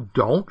one,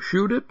 don't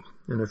shoot it.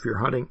 And if you're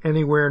hunting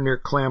anywhere near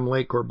Clam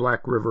Lake or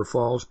Black River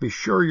Falls, be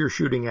sure you're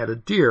shooting at a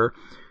deer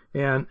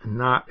and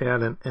not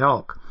at an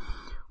elk.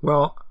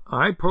 Well,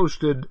 I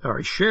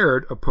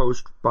shared a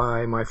post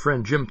by my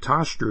friend Jim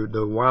Tostrud,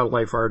 the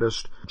wildlife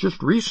artist,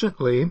 just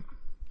recently,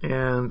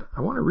 and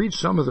I want to read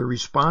some of the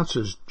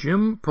responses.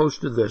 Jim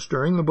posted this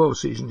during the bow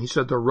season. He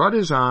said, "The rut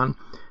is on,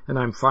 and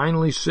I'm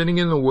finally sitting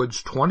in the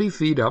woods 20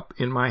 feet up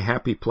in my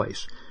happy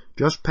place.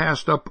 Just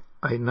passed up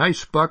a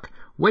nice buck,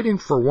 waiting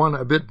for one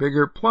a bit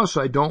bigger, plus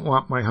I don't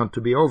want my hunt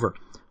to be over.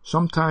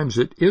 Sometimes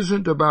it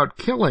isn't about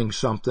killing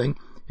something,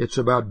 it's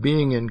about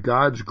being in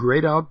God's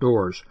great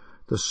outdoors.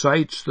 The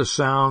sights, the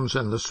sounds,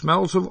 and the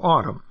smells of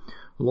autumn.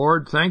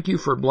 Lord, thank you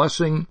for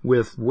blessing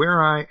with where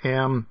I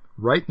am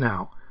right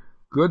now.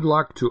 Good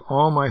luck to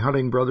all my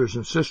hunting brothers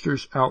and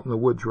sisters out in the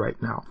woods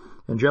right now."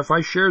 And Jeff,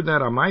 I shared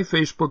that on my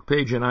Facebook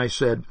page, and I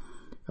said,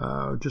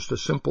 just a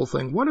simple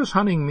thing, what does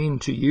hunting mean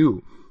to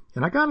you?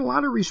 And I got a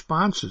lot of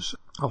responses.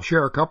 I'll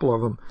share a couple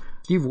of them.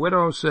 Steve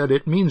Widow said,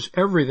 "It means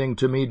everything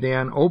to me,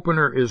 Dan.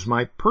 Opener is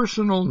my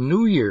personal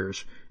New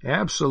Year's.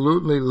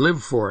 Absolutely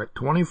live for it,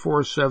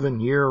 24/7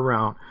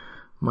 year-round."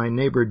 My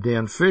neighbor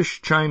Dan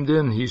Fish chimed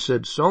in. He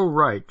said, "So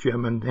right,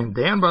 Jim." And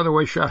Dan, by the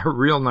way, shot a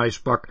real nice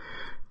buck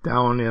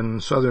down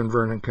in southern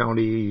Vernon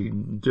County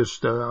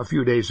just a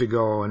few days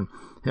ago, and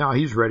now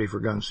he's ready for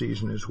gun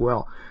season as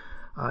well.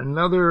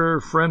 Another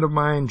friend of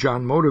mine,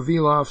 John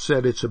Motovilov,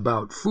 said it's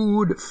about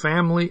food,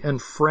 family,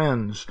 and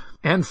friends,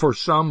 and for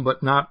some,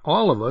 but not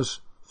all of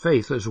us,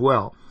 faith as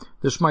well.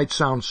 This might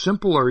sound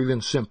simple or even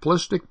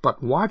simplistic,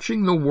 but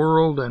watching the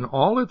world and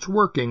all its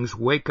workings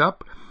wake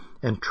up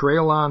and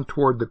trail on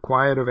toward the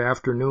quiet of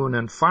afternoon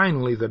and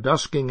finally the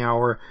dusking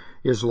hour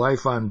is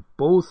life on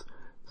both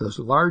the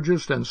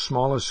largest and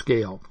smallest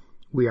scale.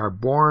 We are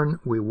born,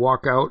 we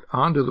walk out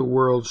onto the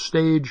world's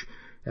stage,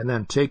 and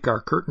then take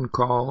our curtain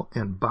call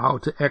and bow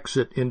to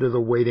exit into the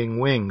waiting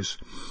wings.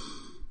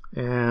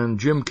 And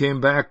Jim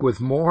came back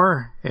with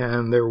more,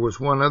 and there was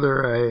one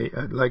other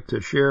I'd like to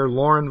share.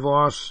 Lauren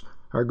Voss,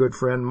 our good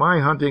friend,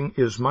 "My hunting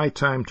is my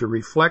time to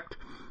reflect,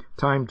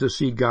 time to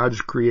see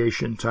God's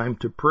creation, time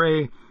to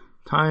pray,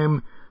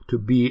 time to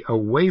be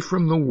away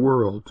from the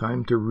world,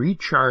 time to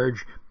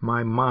recharge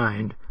my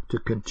mind to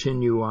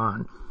continue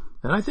on."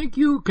 And I think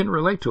you can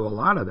relate to a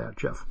lot of that,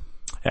 Jeff.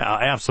 Yeah,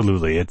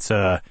 absolutely.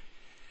 I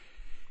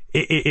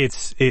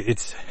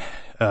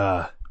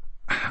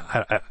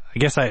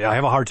guess I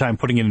have a hard time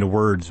putting into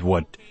words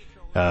what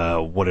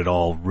it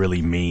all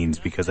really means,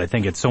 because I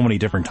think at so many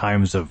different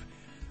times of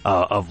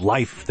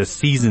life, the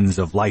seasons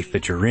of life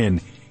that you're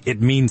in,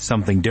 it means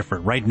something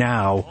different. Right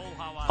now,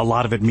 a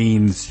lot of it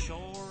means,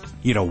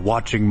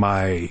 watching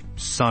my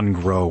son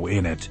grow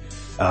in it.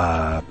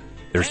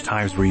 There's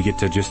times where you get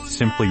to just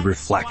simply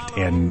reflect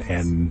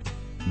and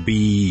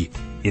be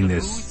in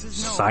this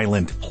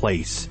silent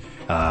place,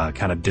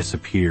 kind of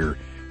disappear.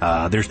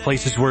 There's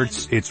places where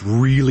it's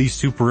really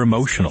super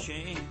emotional,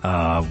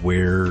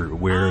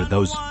 where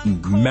those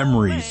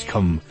memories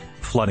come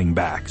flooding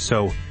back.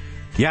 So,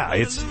 yeah,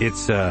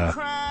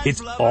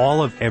 it's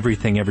all of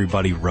everything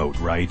everybody wrote,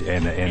 right?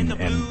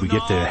 And we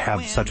get to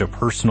have such a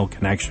personal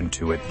connection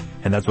to it,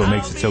 and that's what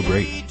makes it so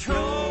great.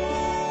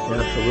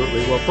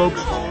 Absolutely. Well,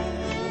 folks,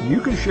 you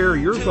can share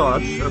your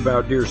thoughts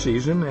about deer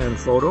season and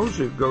photos.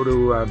 You go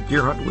to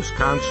Deer Hunt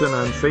Wisconsin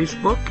on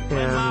Facebook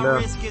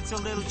and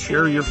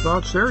share your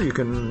thoughts there. You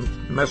can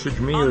message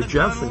me or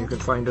Jeff, and you can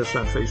find us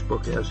on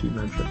Facebook, as he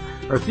mentioned.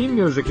 Our theme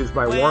music is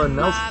by Warren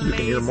Nelson. You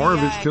can hear more of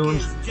his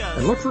tunes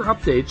and look for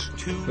updates,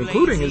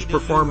 including his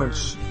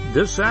performance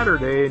this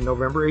Saturday,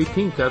 November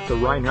 18th, at the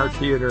Reinhardt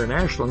Theater in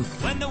Ashland.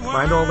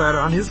 Find all that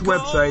on his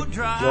website,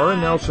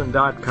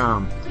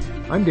 warrennelson.com.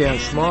 I'm Dan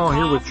Small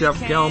here with Jeff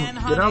Kelm.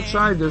 Get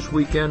outside this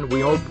weekend.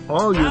 We hope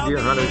all you deer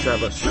hunters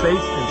have a safe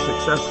and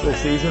successful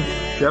season.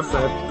 Jeff,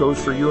 that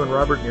goes for you and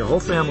Robert and your whole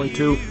family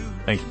too.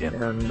 Thank you,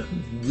 Dan.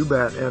 And you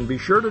bet. And be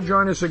sure to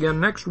join us again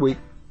next week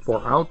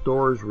for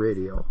Outdoors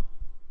Radio.